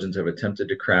theologians have attempted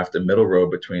to craft a middle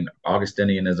road between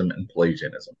Augustinianism and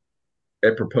Pelagianism.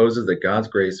 It proposes that God's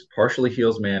grace partially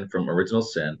heals man from original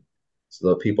sin so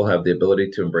that people have the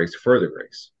ability to embrace further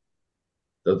grace.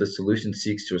 Though the solution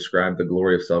seeks to ascribe the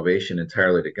glory of salvation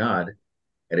entirely to God,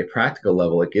 at a practical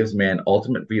level, it gives man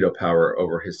ultimate veto power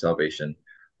over his salvation,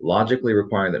 logically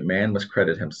requiring that man must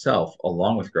credit himself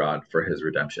along with God for his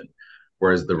redemption.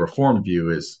 Whereas the Reformed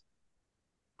view is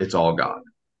it's all God.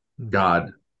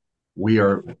 God,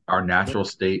 our natural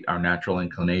state, our natural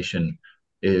inclination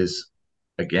is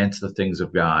against the things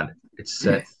of God. It's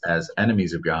set as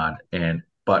enemies of God.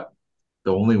 But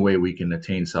the only way we can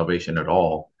attain salvation at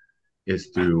all is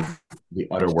through the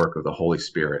utter work of the Holy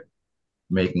Spirit,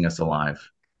 making us alive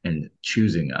and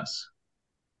choosing us.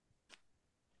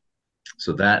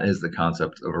 So that is the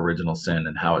concept of original sin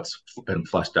and how it's been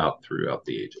fleshed out throughout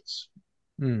the ages.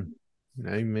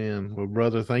 Amen. Well,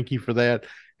 brother, thank you for that.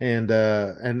 And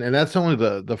that's only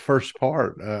the first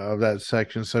part of that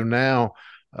section. So now,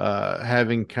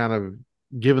 having kind of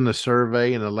given the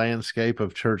survey and the landscape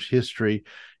of church history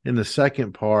in the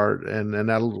second part, and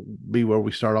that'll be where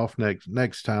we start off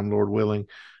next time, Lord willing.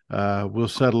 We'll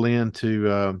settle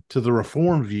into to the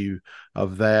Reformed view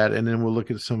of that, and then we'll look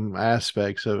at some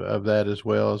aspects of that as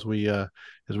well as we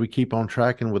keep on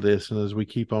tracking with this, and as we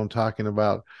keep on talking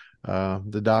about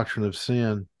the doctrine of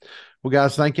sin. Well,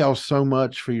 guys, thank y'all so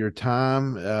much for your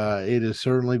time. It has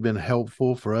certainly been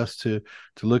helpful for us to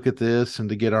look at this and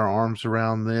to get our arms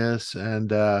around this.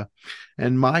 And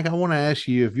Mike, I want to ask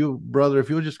you, if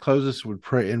you'll just close us with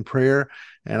prayer.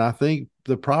 And I think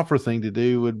the proper thing to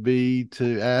do would be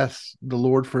to ask the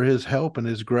Lord for His help and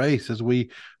His grace as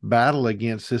we battle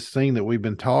against this thing that we've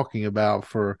been talking about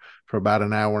for about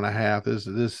an hour and a half.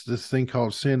 This thing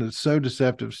called sin. It's so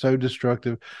deceptive, so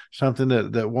destructive, something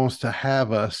that wants to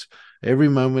have us every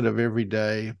moment of every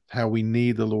day, how we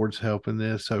need the Lord's help in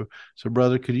this. So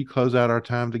brother, could you close out our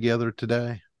time together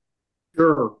today?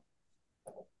 Sure.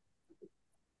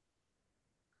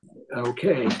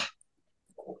 Okay.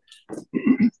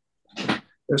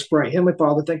 Let's pray. Heavenly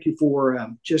Father, thank you for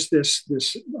just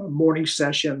this morning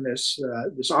session, this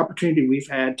opportunity we've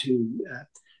had to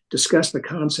discuss the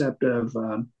concept of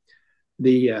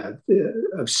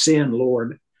sin,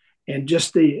 Lord, and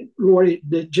just the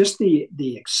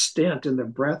extent and the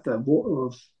breadth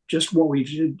of just what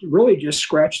we've really just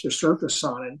scratched the surface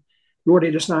on. And Lord,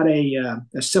 it is not a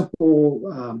simple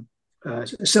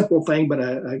thing, but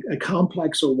a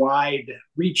complex, a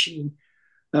wide-reaching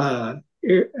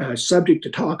subject to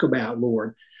talk about,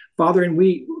 Lord. Father, and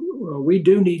we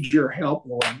do need your help,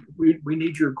 Lord. We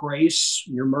need your grace,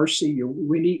 your mercy.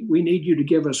 We need you to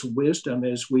give us wisdom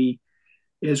as we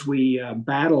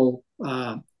battle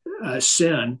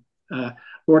sin.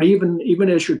 Lord, even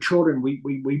as your children,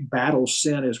 we battle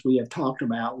sin as we have talked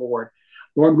about, Lord.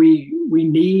 Lord, we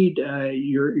need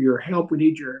your help. We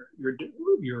need your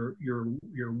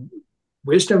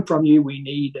wisdom from you. We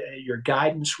need your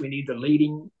guidance. We need the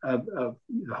leading of the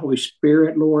Holy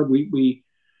Spirit, Lord.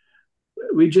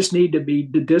 We just need to be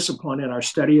disciplined in our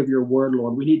study of your word,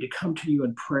 Lord. We need to come to you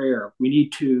in prayer. We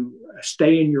need to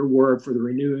stay in your word for the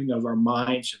renewing of our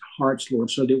minds and hearts, Lord,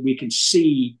 so that we can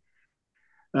see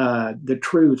the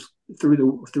truth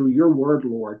through your word,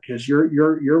 Lord, because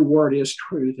your word is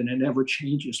truth and it never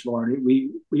changes, Lord.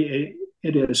 It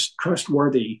is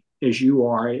trustworthy as you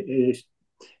are.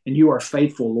 And you are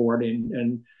faithful, Lord.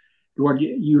 And Lord,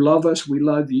 you love us. We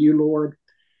love you, Lord.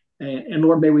 And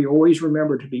Lord, may we always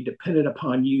remember to be dependent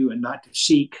upon you and not to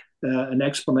seek an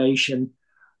explanation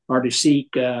or to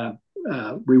seek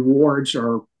rewards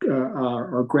or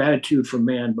gratitude from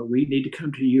men. But we need to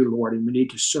come to you, Lord, and we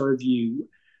need to serve you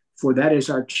For that is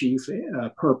our chief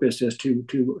purpose, is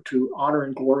to honor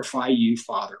and glorify you,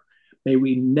 Father. May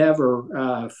we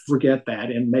never forget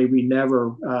that, and may we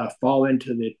never fall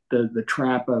into the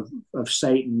trap of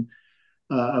Satan,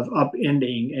 of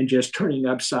upending and just turning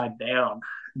upside down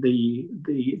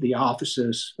the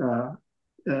offices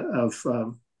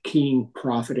of king,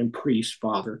 prophet, and priest,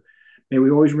 Father. May we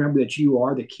always remember that you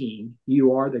are the King,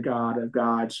 you are the God of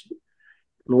gods,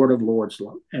 Lord of lords,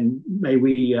 and may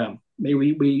we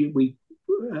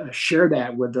share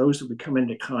that with those that we come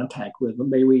into contact with.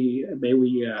 May we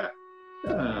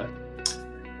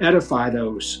edify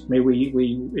those. May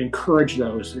we encourage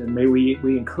those, and may we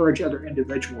encourage other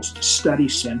individuals to study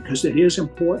sin, because it is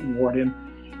important, Lord. And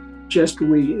just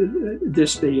when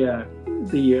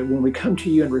we come to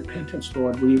you in repentance,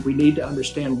 Lord, we need to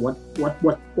understand what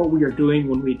we are doing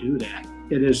when we do that.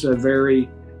 It is a very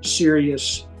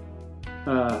serious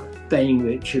thing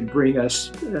that should bring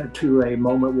us to a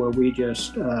moment where we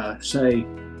just say,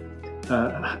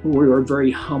 we are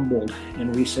very humbled,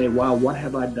 and we say, wow, what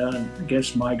have I done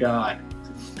against my God?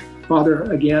 Father,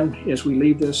 again, as we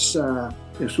leave this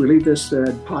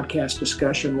podcast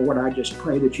discussion, Lord, I just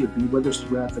pray that you'd be with us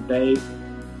throughout the day.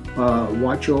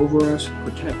 Watch over us,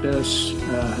 protect us,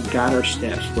 guide our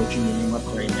steps. Lord, in your name I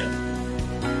pray, amen.